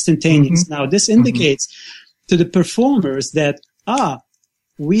 No, instantaneous. Mm-hmm. Now, this indicates to the performers that,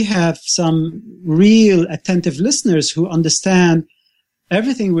 we have some real attentive listeners who understand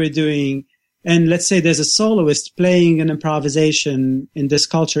everything we're doing. And let's say there's a soloist playing an improvisation. In this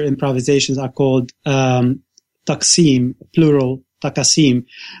culture, improvisations are called taqsim, plural, taqasim,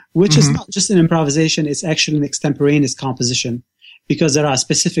 which is not just an improvisation, it's actually an extemporaneous composition, because there are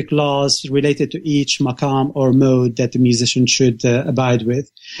specific laws related to each maqam or mode that the musician should abide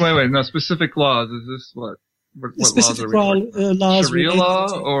with. Wait, no, specific laws, is this what specific laws are laws Sharia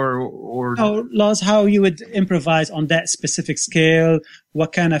law or no, laws, how you would improvise on that specific scale,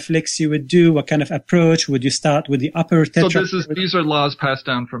 what kind of licks you would do, what kind of approach, would you start with the upper tetra? So these are laws passed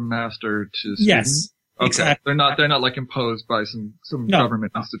down from master to student? Yes. Okay. Exactly. They're not like imposed by some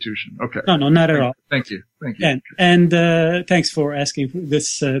government institution. Okay. No, not at all. Thank you. And thanks for asking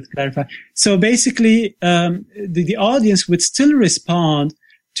this to clarify. So basically, the audience would still respond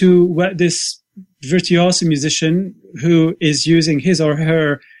to what this virtuoso musician, who is using his or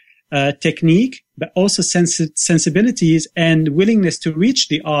her technique, but also sensibilities and willingness to reach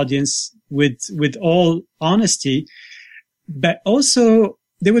the audience with all honesty, but also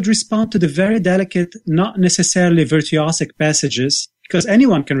they would respond to the very delicate, not necessarily virtuosic passages, because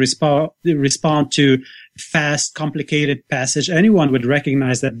anyone can respond to fast, complicated passage. Anyone would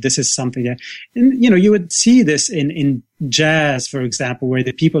recognize that this is something that, and, you would see this in jazz, for example, where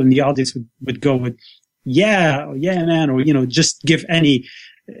the people in the audience would go with, yeah, man, or, just give any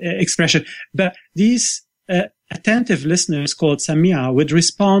expression. But these attentive listeners called samia would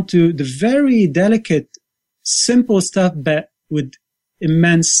respond to the very delicate, simple stuff, but with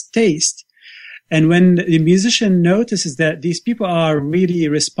immense taste. And when the musician notices that these people are really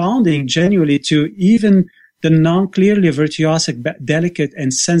responding genuinely to even the non-clearly virtuosic, but delicate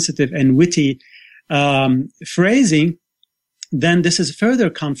and sensitive and witty phrasing, then this is further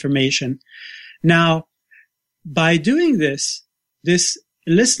confirmation. Now, by doing this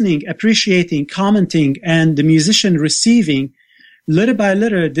listening, appreciating, commenting, and the musician receiving, little by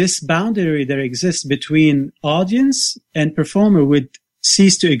little, this boundary that exists between audience and performer would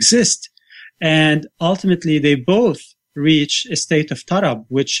cease to exist. And ultimately, they both reach a state of tarab,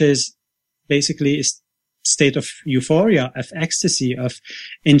 which is basically a state of euphoria, of ecstasy, of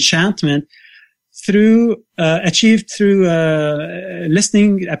enchantment, achieved through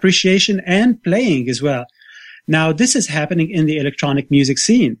listening, appreciation, and playing as well. Now, this is happening in the electronic music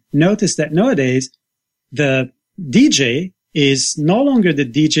scene. Notice that nowadays, the DJ is no longer the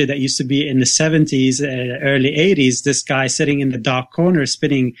DJ that used to be in the 70s, early 80s, this guy sitting in the dark corner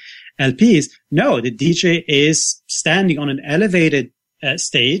spinning LPs. No, the DJ is standing on an elevated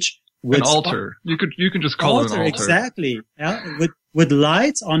stage with an altar. You can just call it an altar. Exactly. With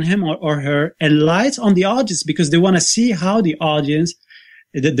lights on him or her, and lights on the audience, because they want to see how the audience,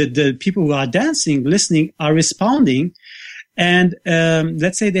 the people who are dancing, listening, are responding. And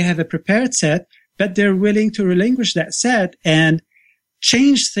let's say they have a prepared set, but they're willing to relinquish that set and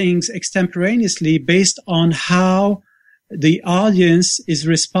change things extemporaneously based on how the audience is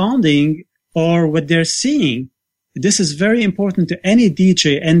responding or what they're seeing. This is very important to any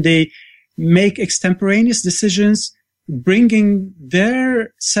DJ, and they make extemporaneous decisions, bringing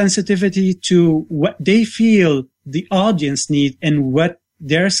their sensitivity to what they feel the audience need and what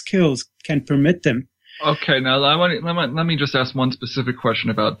their skills can permit them. Okay, now let me just ask one specific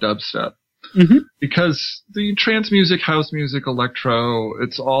question about dubstep. Mm-hmm. Because the trance music, house music, electro,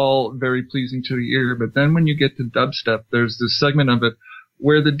 it's all very pleasing to the ear. But then when you get to dubstep, there's this segment of it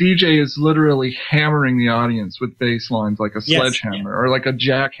where the DJ is literally hammering the audience with bass lines like a sledgehammer or like a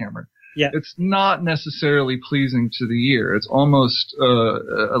jackhammer. Yeah. It's not necessarily pleasing to the ear. It's almost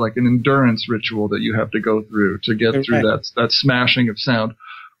like an endurance ritual that you have to go through to get through that smashing of sound.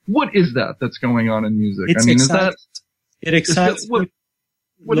 What is that that's going on in music? It excites.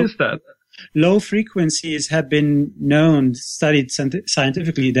 What is that? Low frequencies have been studied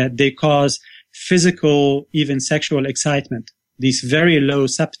scientifically, that they cause physical, even sexual excitement. These very low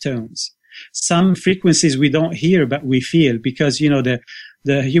subtones. Some frequencies we don't hear, but we feel, because,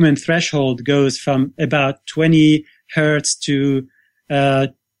 the human threshold goes from about 20 hertz to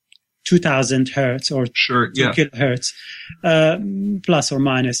 2000 hertz or 2 kilohertz, plus or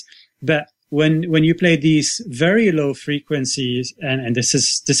minus. But when you play these very low frequencies, and this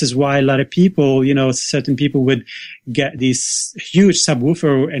is why a lot of people, certain people would get this huge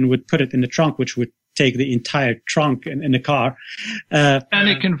subwoofer and would put it in the trunk, which would take the entire trunk in the car. And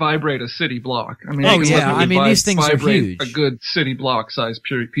it can vibrate a city block. I mean, these things are huge. A good city block sized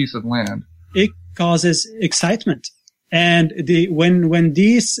piece of land. It causes excitement. And when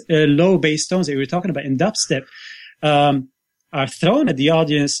these low bass tones that we were talking about in dubstep, are thrown at the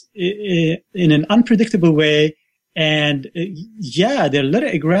audience in an unpredictable way. And they're a little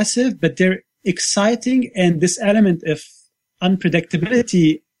aggressive, but they're exciting. And this element of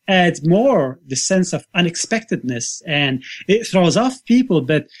unpredictability adds more the sense of unexpectedness, and it throws off people.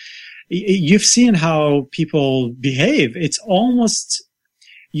 But you've seen how people behave. It's almost,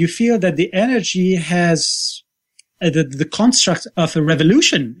 you feel that the energy has the construct of a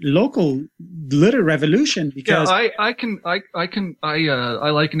revolution, local little revolution. Because I liken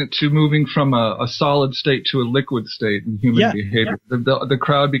it to moving from a solid state to a liquid state in human behavior. Yeah. The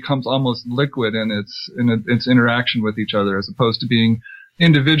crowd becomes almost liquid in its interaction with each other, as opposed to being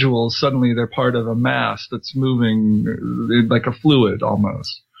individuals. Suddenly they're part of a mass that's moving like a fluid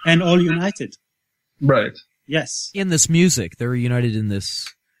almost. And all united. Right. Yes. In this music, they're united in this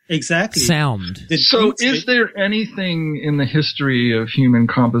sound. So is there anything in the history of human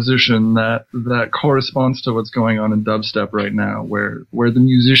composition that corresponds to what's going on in dubstep right now, where the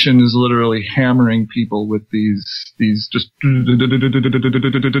musician is literally hammering people with these just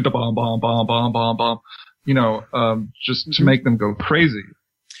bomb, bomb, bomb, bomb, bomb, bomb, just to make them go crazy?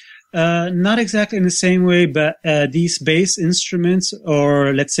 Not exactly in the same way, but these bass instruments,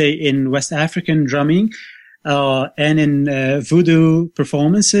 or let's say in West African drumming, and in voodoo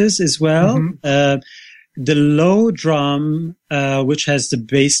performances as well, the low drum, which has the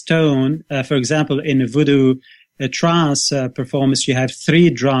bass tone, for example, in a voodoo trance performance, you have 3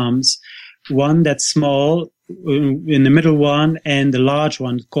 drums, one that's small, in the middle one, and the large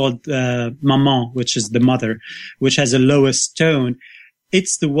one called maman, which is the mother, which has the lowest tone.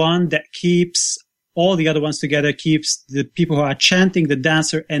 It's the one that keeps all the other ones together, keeps the people who are chanting, the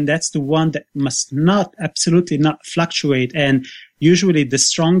dancer, and that's the one that must absolutely not fluctuate. And usually the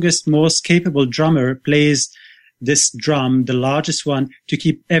strongest, most capable drummer plays this drum, the largest one, to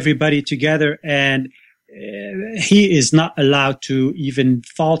keep everybody together, and he is not allowed to even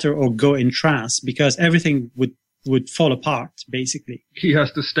falter or go in trance, because everything would fall apart, basically. He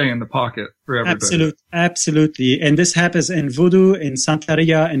has to stay in the pocket for everybody. Absolutely. And this happens in voodoo, in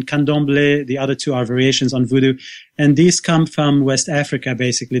Santeria, and candomblé. The other 2 are variations on voodoo. And these come from West Africa,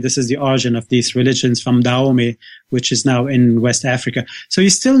 basically. This is the origin of these religions from Dahomey, which is now in West Africa. So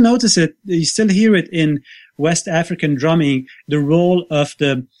you still notice it, you still hear it in West African drumming, the role of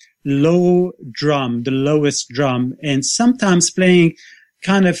the low drum, the lowest drum, and sometimes playing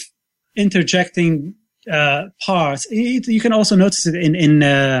kind of interjecting parts. You can also notice it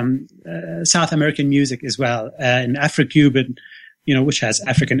in South American music as well, in Afro-Cuban, which has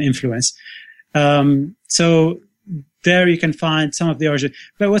African influence. So there you can find some of the origin.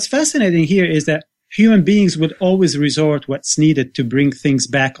 But what's fascinating here is that human beings would always resort what's needed to bring things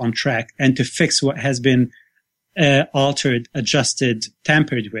back on track and to fix what has been altered, adjusted,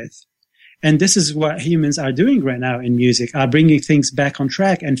 tampered with. And this is what humans are doing right now in music, are bringing things back on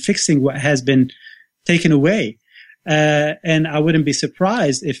track and fixing what has been taken away. And I wouldn't be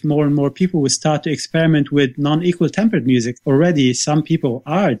surprised if more and more people would start to experiment with non-equal tempered music. Already some people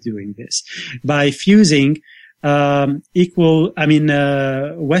are doing this by fusing Western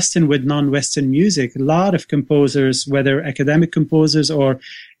with non-Western music. A lot of composers, whether academic composers or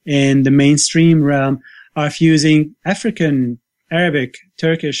in the mainstream realm, are fusing African, Arabic,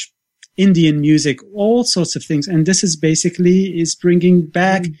 Turkish, Indian music, all sorts of things. And this is bringing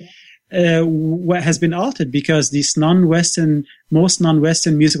back what has been altered, because these most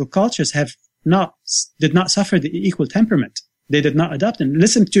non-Western musical cultures did not suffer the equal temperament. They did not adopt them.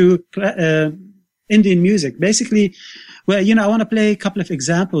 Listen to Indian music. Basically, I want to play a couple of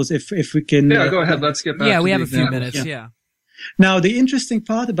examples if we can. Yeah, go ahead. Let's get back to we have a examples. few minutes. Yeah. Now, the interesting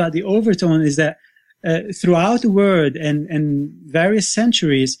part about the overtone is that throughout the world and various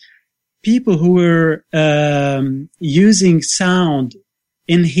centuries, people who were using sound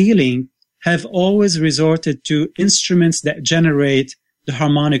in healing have always resorted to instruments that generate the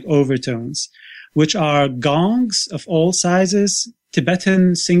harmonic overtones, which are gongs of all sizes,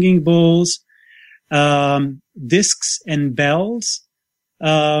 Tibetan singing bowls, discs and bells,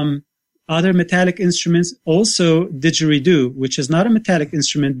 other metallic instruments, also didgeridoo, which is not a metallic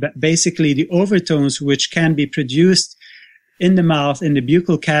instrument, but basically the overtones which can be produced in the mouth, in the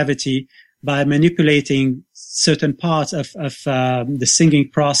buccal cavity, by manipulating certain parts of the singing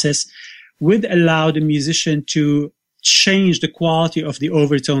process, would allow the musician to change the quality of the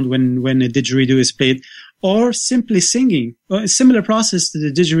overtone when a didgeridoo is played, or simply singing. A similar process to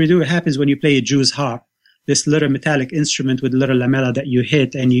the didgeridoo happens when you play a Jew's harp, this little metallic instrument with a little lamella that you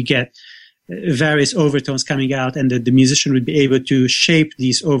hit, and you get various overtones coming out, and the musician would be able to shape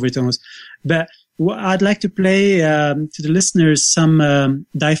these overtones. But I'd like to play to the listeners some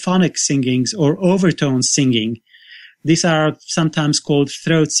diphonic singings or overtone singing. These are sometimes called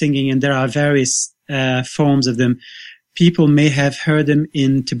throat singing, and there are various forms of them. People may have heard them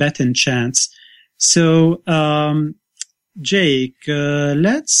in Tibetan chants. So, Jake,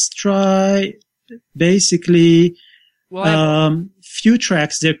 let's try basically few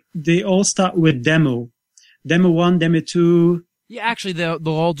tracks. They all start with demo. Demo 1, demo 2. Yeah, actually, they'll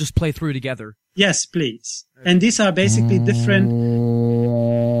all just play through together. Yes, please. And these are basically different.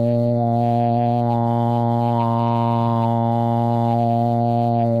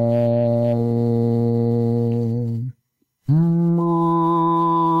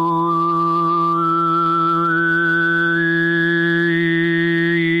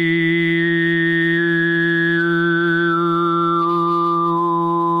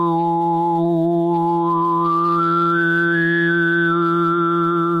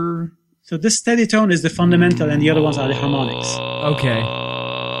 So this steady tone is the fundamental, and the other ones are the harmonics. Okay.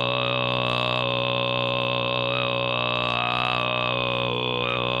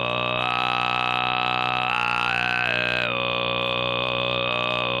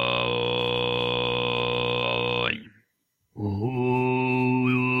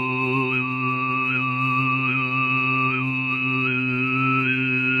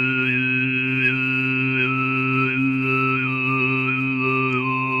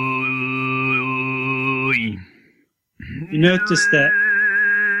 Notice that.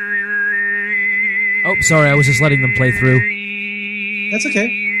 Oh, sorry, I was just letting them play through. That's okay.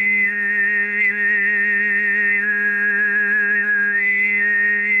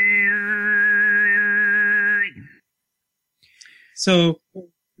 So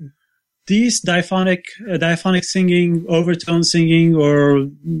these diphonic singing, overtone singing, or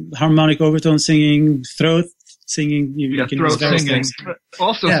harmonic overtone singing, throat singing. You can throat use singing. things.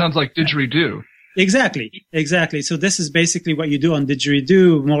 Also sounds like didgeridoo. Exactly. So this is basically what you do on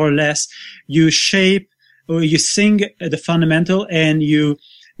didgeridoo, more or less. You shape, or you sing the fundamental, and you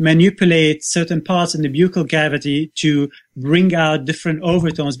manipulate certain parts in the buccal cavity to bring out different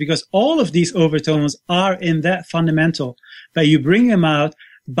overtones, because all of these overtones are in that fundamental, but you bring them out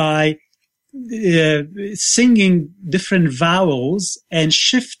by singing different vowels and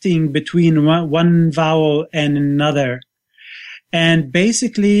shifting between one vowel and another. And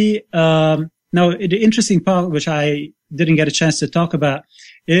basically, now, the interesting part, which I didn't get a chance to talk about,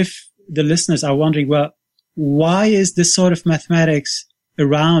 if the listeners are wondering, well, why is this sort of mathematics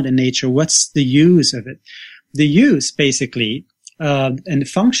around in nature? What's the use of it? The use, basically, and the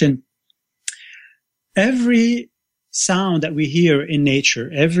function, every sound that we hear in nature,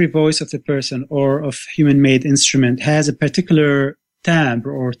 every voice of the person or of human-made instrument has a particular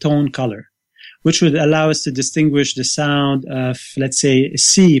timbre or tone color, which would allow us to distinguish the sound of, let's say, a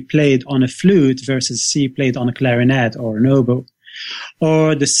C played on a flute versus C played on a clarinet or an oboe,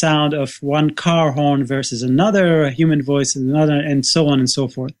 or the sound of one car horn versus another, a human voice and another, and so on and so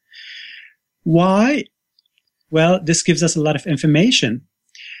forth. Why? Well, this gives us a lot of information.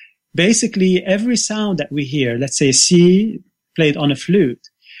 Basically, every sound that we hear, let's say C played on a flute,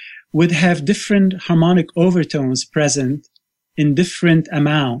 would have different harmonic overtones present in different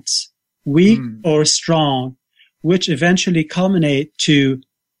amounts, weak or strong, which eventually culminate to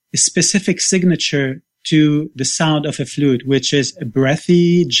a specific signature to the sound of a flute, which is a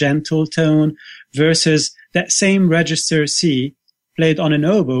breathy, gentle tone versus that same register C played on an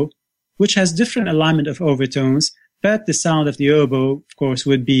oboe, which has different alignment of overtones, but the sound of the oboe, of course,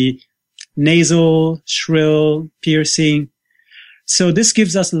 would be nasal, shrill, piercing. So this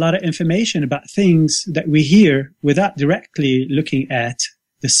gives us a lot of information about things that we hear without directly looking at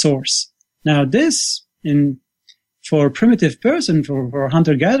the source. Now this, for a primitive person, for a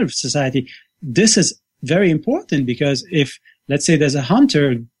hunter-gatherer society, this is very important because if, let's say, there's a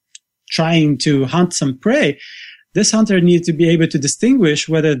hunter trying to hunt some prey, this hunter needs to be able to distinguish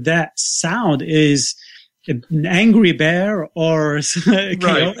whether that sound is an angry bear or a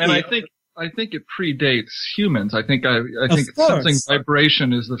right. And I think it predates humans. I think sensing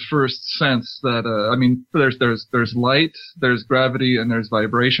vibration is the first sense that there's light, there's gravity, and there's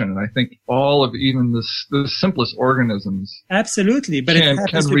vibration. And I think all of even the simplest organisms absolutely, but can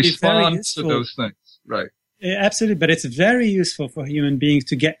to respond to those things. Right. Absolutely, but it's very useful for human beings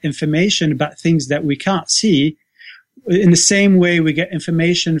to get information about things that we can't see. In the same way we get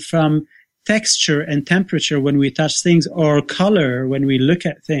information from texture and temperature when we touch things, or color when we look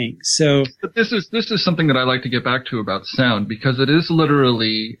at things. So but this is something that I like to get back to about sound, because it is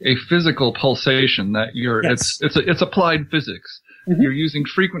literally a physical pulsation that it's applied physics. Mm-hmm. You're using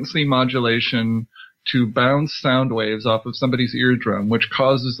frequency modulation to bounce sound waves off of somebody's eardrum, which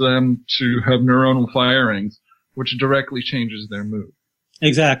causes them to have neuronal firings, which directly changes their mood.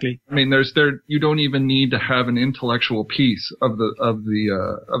 Exactly. I mean, you don't even need to have an intellectual piece of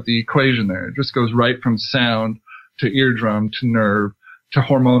the equation there. It just goes right from sound to eardrum to nerve to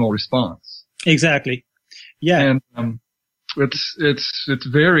hormonal response. Exactly. Yeah. And, it's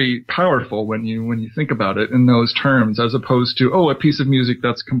very powerful when you think about it in those terms, as opposed to, a piece of music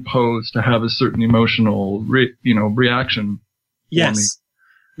that's composed to have a certain emotional, reaction. Yes.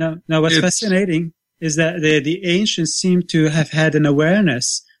 Now what's fascinating is that the ancients seem to have had an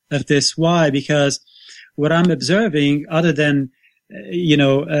awareness of this. Why? Because what I'm observing, other than,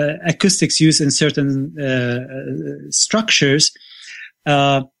 acoustics used in certain structures,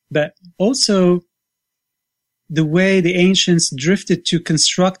 but also the way the ancients drifted to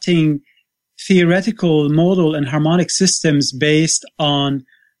constructing theoretical modal and harmonic systems based on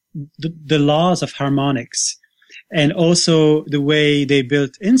the laws of harmonics. And also the way they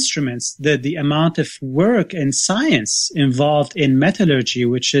built instruments, the amount of work and science involved in metallurgy,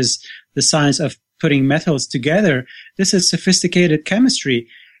 which is the science of putting metals together. This is sophisticated chemistry.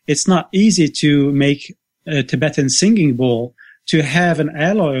 It's not easy to make a Tibetan singing bowl, to have an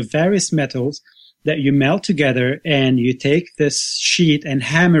alloy of various metals that you melt together, and you take this sheet and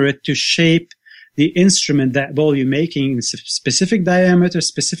hammer it to shape the instrument, that bowl you're making, in specific diameter,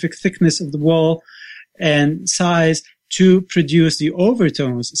 specific thickness of the wall, and size, to produce the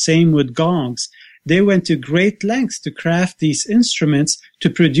overtones. Same with gongs. They went to great lengths to craft these instruments to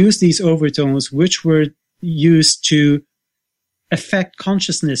produce these overtones, which were used to affect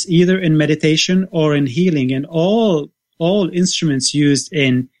consciousness, either in meditation or in healing. And all instruments used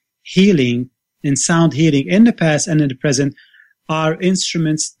in healing, in sound healing, in the past and in the present, are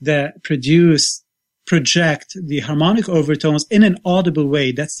instruments that project the harmonic overtones in an audible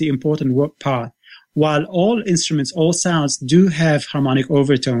way. That's the important work part. While all instruments, all sounds do have harmonic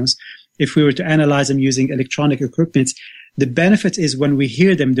overtones, if we were to analyze them using electronic equipment, the benefit is when we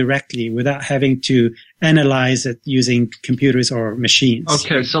hear them directly without having to analyze it using computers or machines.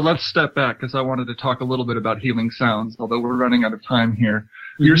 Okay, so let's step back, because I wanted to talk a little bit about healing sounds, although we're running out of time here.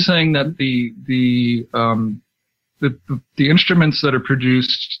 Mm-hmm. You're saying that the instruments that are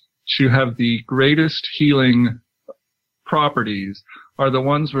produced to have the greatest healing properties are the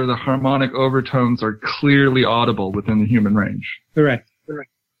ones where the harmonic overtones are clearly audible within the human range. Correct.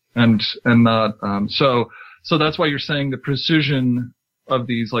 And not, so that's why you're saying the precision of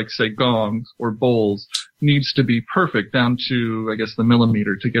these, like say gongs or bowls, needs to be perfect down to, I guess, the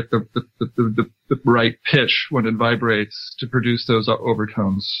millimeter to get the right pitch when it vibrates to produce those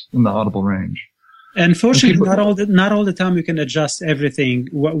overtones in the audible range. Unfortunately, not all the time we can adjust everything.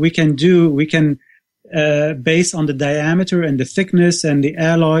 What we can do, based on the diameter and the thickness and the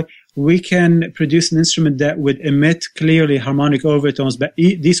alloy, we can produce an instrument that would emit clearly harmonic overtones. But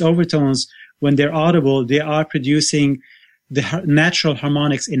these overtones, when they're audible, they are producing the natural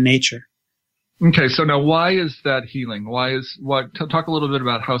harmonics in nature. Okay, so now why is that healing? Talk a little bit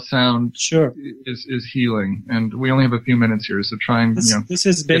about how sound is healing. And we only have a few minutes here, so try and, This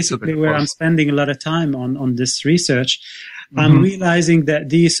is basically where I'm spending a lot of time on this research. I'm realizing that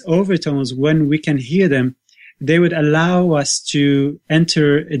these overtones, when we can hear them, they would allow us to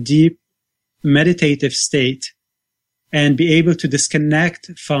enter a deep meditative state and be able to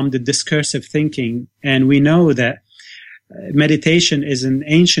disconnect from the discursive thinking. And we know that meditation is an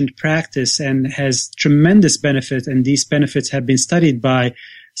ancient practice and has tremendous benefit, and these benefits have been studied by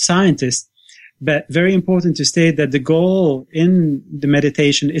scientists. But very important to state that the goal in the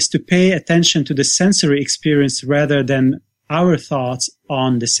meditation is to pay attention to the sensory experience rather than our thoughts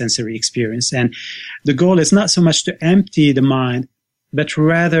on the sensory experience. And the goal is not so much to empty the mind, but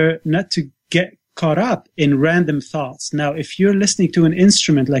rather not to get caught up in random thoughts. Now, if you're listening to an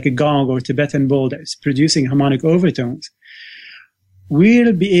instrument like a gong or Tibetan bowl that is producing harmonic overtones,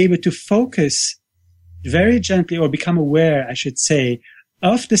 we'll be able to focus very gently, or become aware, I should say,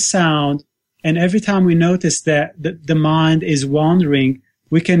 of the sound. And every time we notice that the mind is wandering,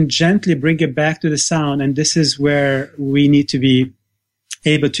 we can gently bring it back to the sound. And this is where we need to be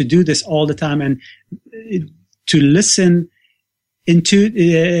able to do this all the time and to listen into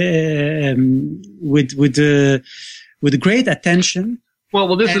with great attention.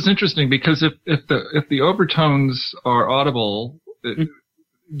 Well, this is interesting because if the overtones are audible,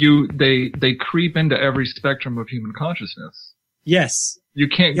 they creep into every spectrum of human consciousness. Yes. You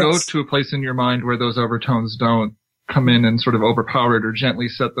can't go to a place in your mind where those overtones don't come in and sort of overpower it or gently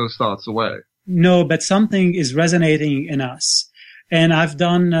set those thoughts away. No, but something is resonating in us. And I've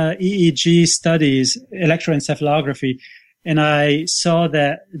done EEG studies, electroencephalography, and I saw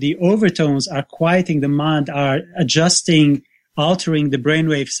that the overtones are quieting the mind, are adjusting, altering the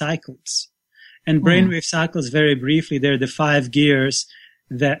brainwave cycles. And brainwave cycles, very briefly, they're the 5 gears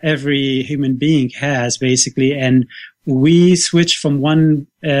that every human being has, basically. And we switch from one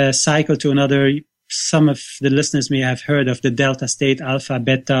cycle to another. Some of the listeners may have heard of the delta state, alpha,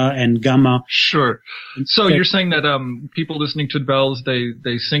 beta, and gamma. Sure. So you're saying that people listening to bells,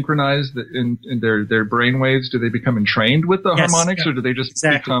 they synchronize in their brain waves. Do they become entrained with the harmonics, or do they just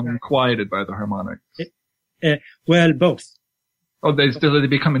become quieted by the harmonics? Well, both. Oh, they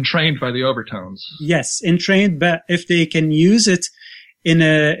become entrained by the overtones. Yes, entrained, but if they can use it in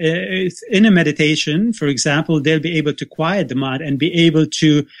a meditation, for example, they'll be able to quiet the mind and be able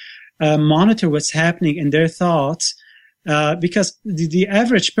to monitor what's happening in their thoughts, because the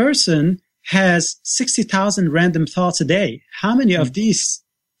average person has 60,000 random thoughts a day. How many of these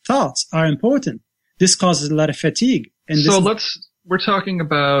thoughts are important? This causes a lot of fatigue. And we're talking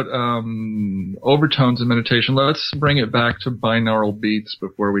about overtones in meditation. Let's bring it back to binaural beats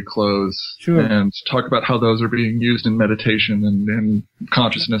before we close, and talk about how those are being used in meditation and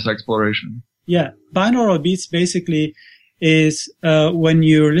consciousness exploration. Yeah, binaural beats basically is when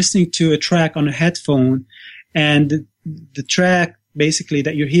you're listening to a track on a headphone, and the track basically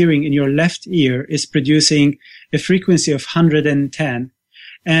that you're hearing in your left ear is producing a frequency of 110,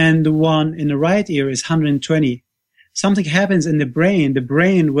 and the one in the right ear is 120. Something happens in the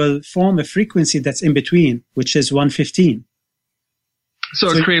brain will form a frequency that's in between, which is 115. So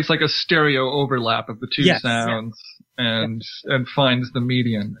it creates like a stereo overlap of the two sounds and finds the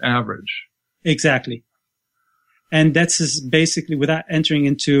median average. Exactly. And that's basically, without entering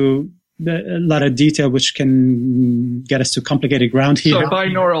into a lot of detail, which can get us to complicated ground here. So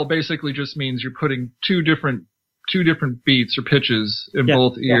binaural basically just means you're putting two different beats or pitches in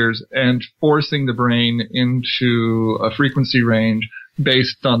both ears and forcing the brain into a frequency range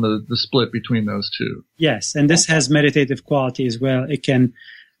based on the split between those two. Yes, and this has meditative quality as well. It can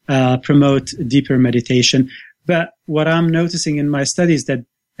promote deeper meditation. But what I'm noticing in my studies that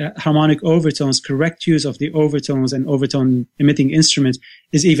harmonic overtones, correct use of the overtones and overtone emitting instruments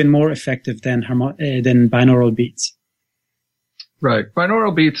is even more effective than binaural beats. Right.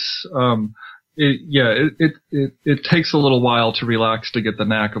 Binaural beats, it takes a little while to relax to get the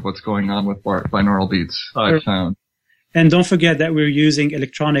knack of what's going on with binaural beats, I've found. And don't forget that we're using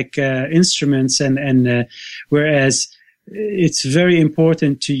electronic instruments, and whereas it's very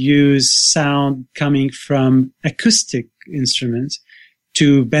important to use sound coming from acoustic instruments,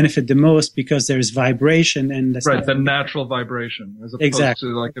 to benefit the most because there's vibration and the natural vibration as opposed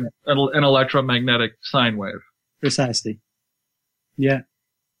to like an electromagnetic sine wave. Precisely. Yeah.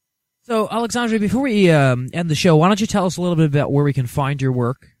 So, Alexandre, before we end the show, why don't you tell us a little bit about where we can find your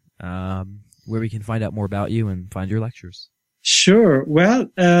work, where we can find out more about you and find your lectures? Sure. Well,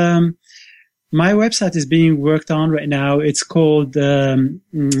 my website is being worked on right now. It's called,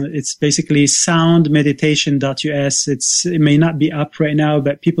 it's basically soundmeditation.us. It may not be up right now,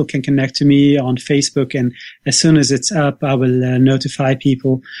 but people can connect to me on Facebook. And as soon as it's up, I will notify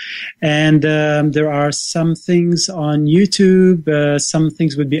people. And, there are some things on YouTube. Some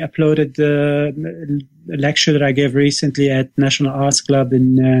things will be uploaded. A lecture that I gave recently at National Arts Club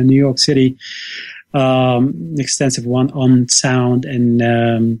in New York City, extensive one on sound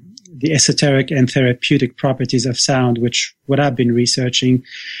and, the esoteric and therapeutic properties of sound, what I've been researching.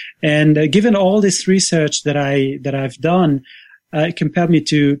 And given all this research that I've done, it compelled me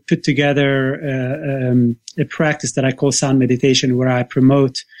to put together a practice that I call sound meditation, where I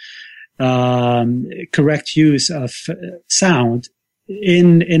promote correct use of sound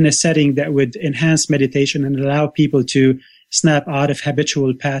in a setting that would enhance meditation and allow people to snap out of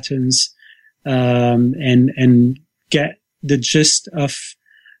habitual patterns and get the gist of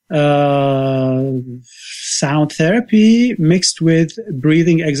sound therapy mixed with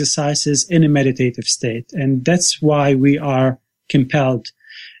breathing exercises in a meditative state. And that's why we are compelled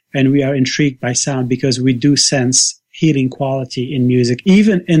and we are intrigued by sound, because we do sense healing quality in music,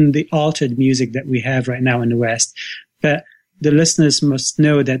 even in the altered music that we have right now in the West. But the listeners must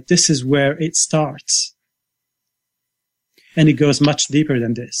know that this is where it starts. And it goes much deeper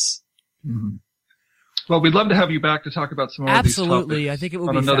than this. Mm-hmm. Well, we'd love to have you back to talk about some more of these topics. Absolutely. I think it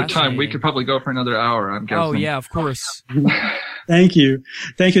would be another time. We could probably go for another hour, I'm guessing. Oh, yeah, of course. Thank you.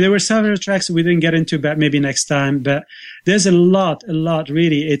 There were several tracks we didn't get into, but maybe next time. But there's a lot,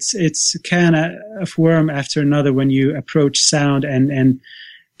 really. It's kind of worm after another when you approach sound, and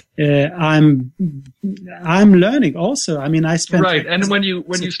I'm learning also. I mean, I spent right. And when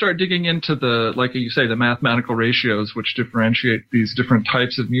you start digging into the, like you say, the mathematical ratios which differentiate these different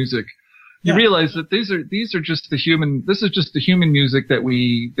types of music, you realize that this is just the human music that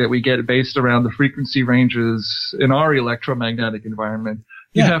we get based around the frequency ranges in our electromagnetic environment.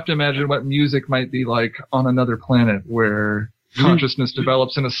 You have to imagine what music might be like on another planet where consciousness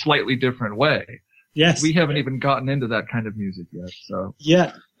develops in a slightly different way. Yes. We haven't even gotten into that kind of music yet, so.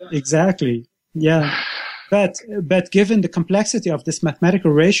 Yeah, exactly. Yeah. But given the complexity of this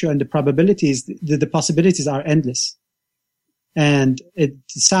mathematical ratio and the probabilities, the possibilities are endless. And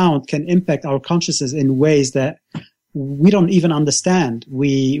sound can impact our consciousness in ways that we don't even understand.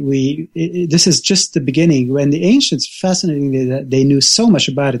 This is just the beginning. When the ancients, fascinatingly, that they knew so much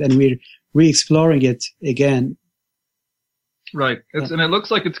about it, and we're re-exploring it again. Right. And it looks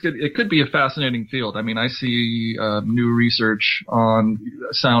like it could be a fascinating field. I mean, I see new research on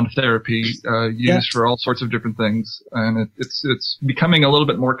sound therapy used for all sorts of different things, and it's becoming a little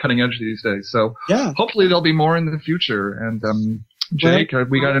bit more cutting edge these days. So hopefully there'll be more in the future. And Jake, have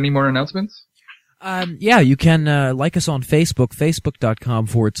we got any more announcements? You can like us on Facebook,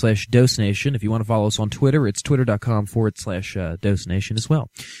 facebook.com/DoseNation. If you want to follow us on Twitter, it's twitter.com/DoseNation as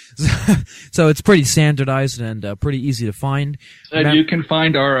well. So it's pretty standardized and pretty easy to find. And you can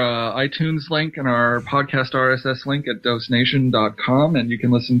find our iTunes link and our podcast RSS link at dosenation.com, and you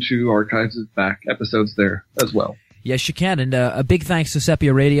can listen to archives of back episodes there as well. Yes, you can. And a big thanks to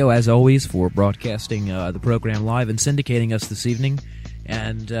Sepia Radio, as always, for broadcasting the program live and syndicating us this evening.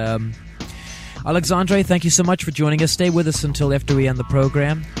 And Alexandre, thank you so much for joining us. Stay with us until after we end the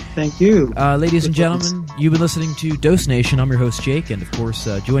program. Thank you. Ladies and gentlemen, you've been listening to Dose Nation. I'm your host, Jake, and of course,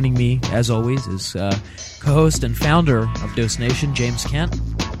 joining me, as always, is co-host and founder of Dose Nation, James Kent.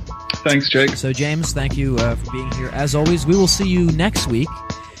 Thanks, Jake. So, James, thank you for being here. As always, we will see you next week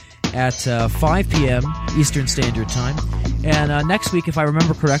at 5 p.m. Eastern Standard Time. And next week, if I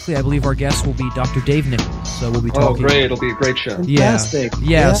remember correctly, I believe our guest will be Dr. Dave Nichols. So we'll be talking. Oh, great! It'll be a great show. Fantastic.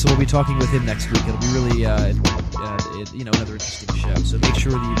 Yeah. So we'll be talking with him next week. It'll be really, another interesting show. So make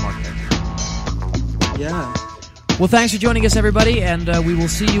sure that you mark that. Yeah. Well, thanks for joining us, everybody, and we will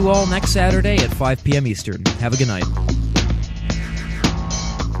see you all next Saturday at 5 p.m. Eastern. Have a good night.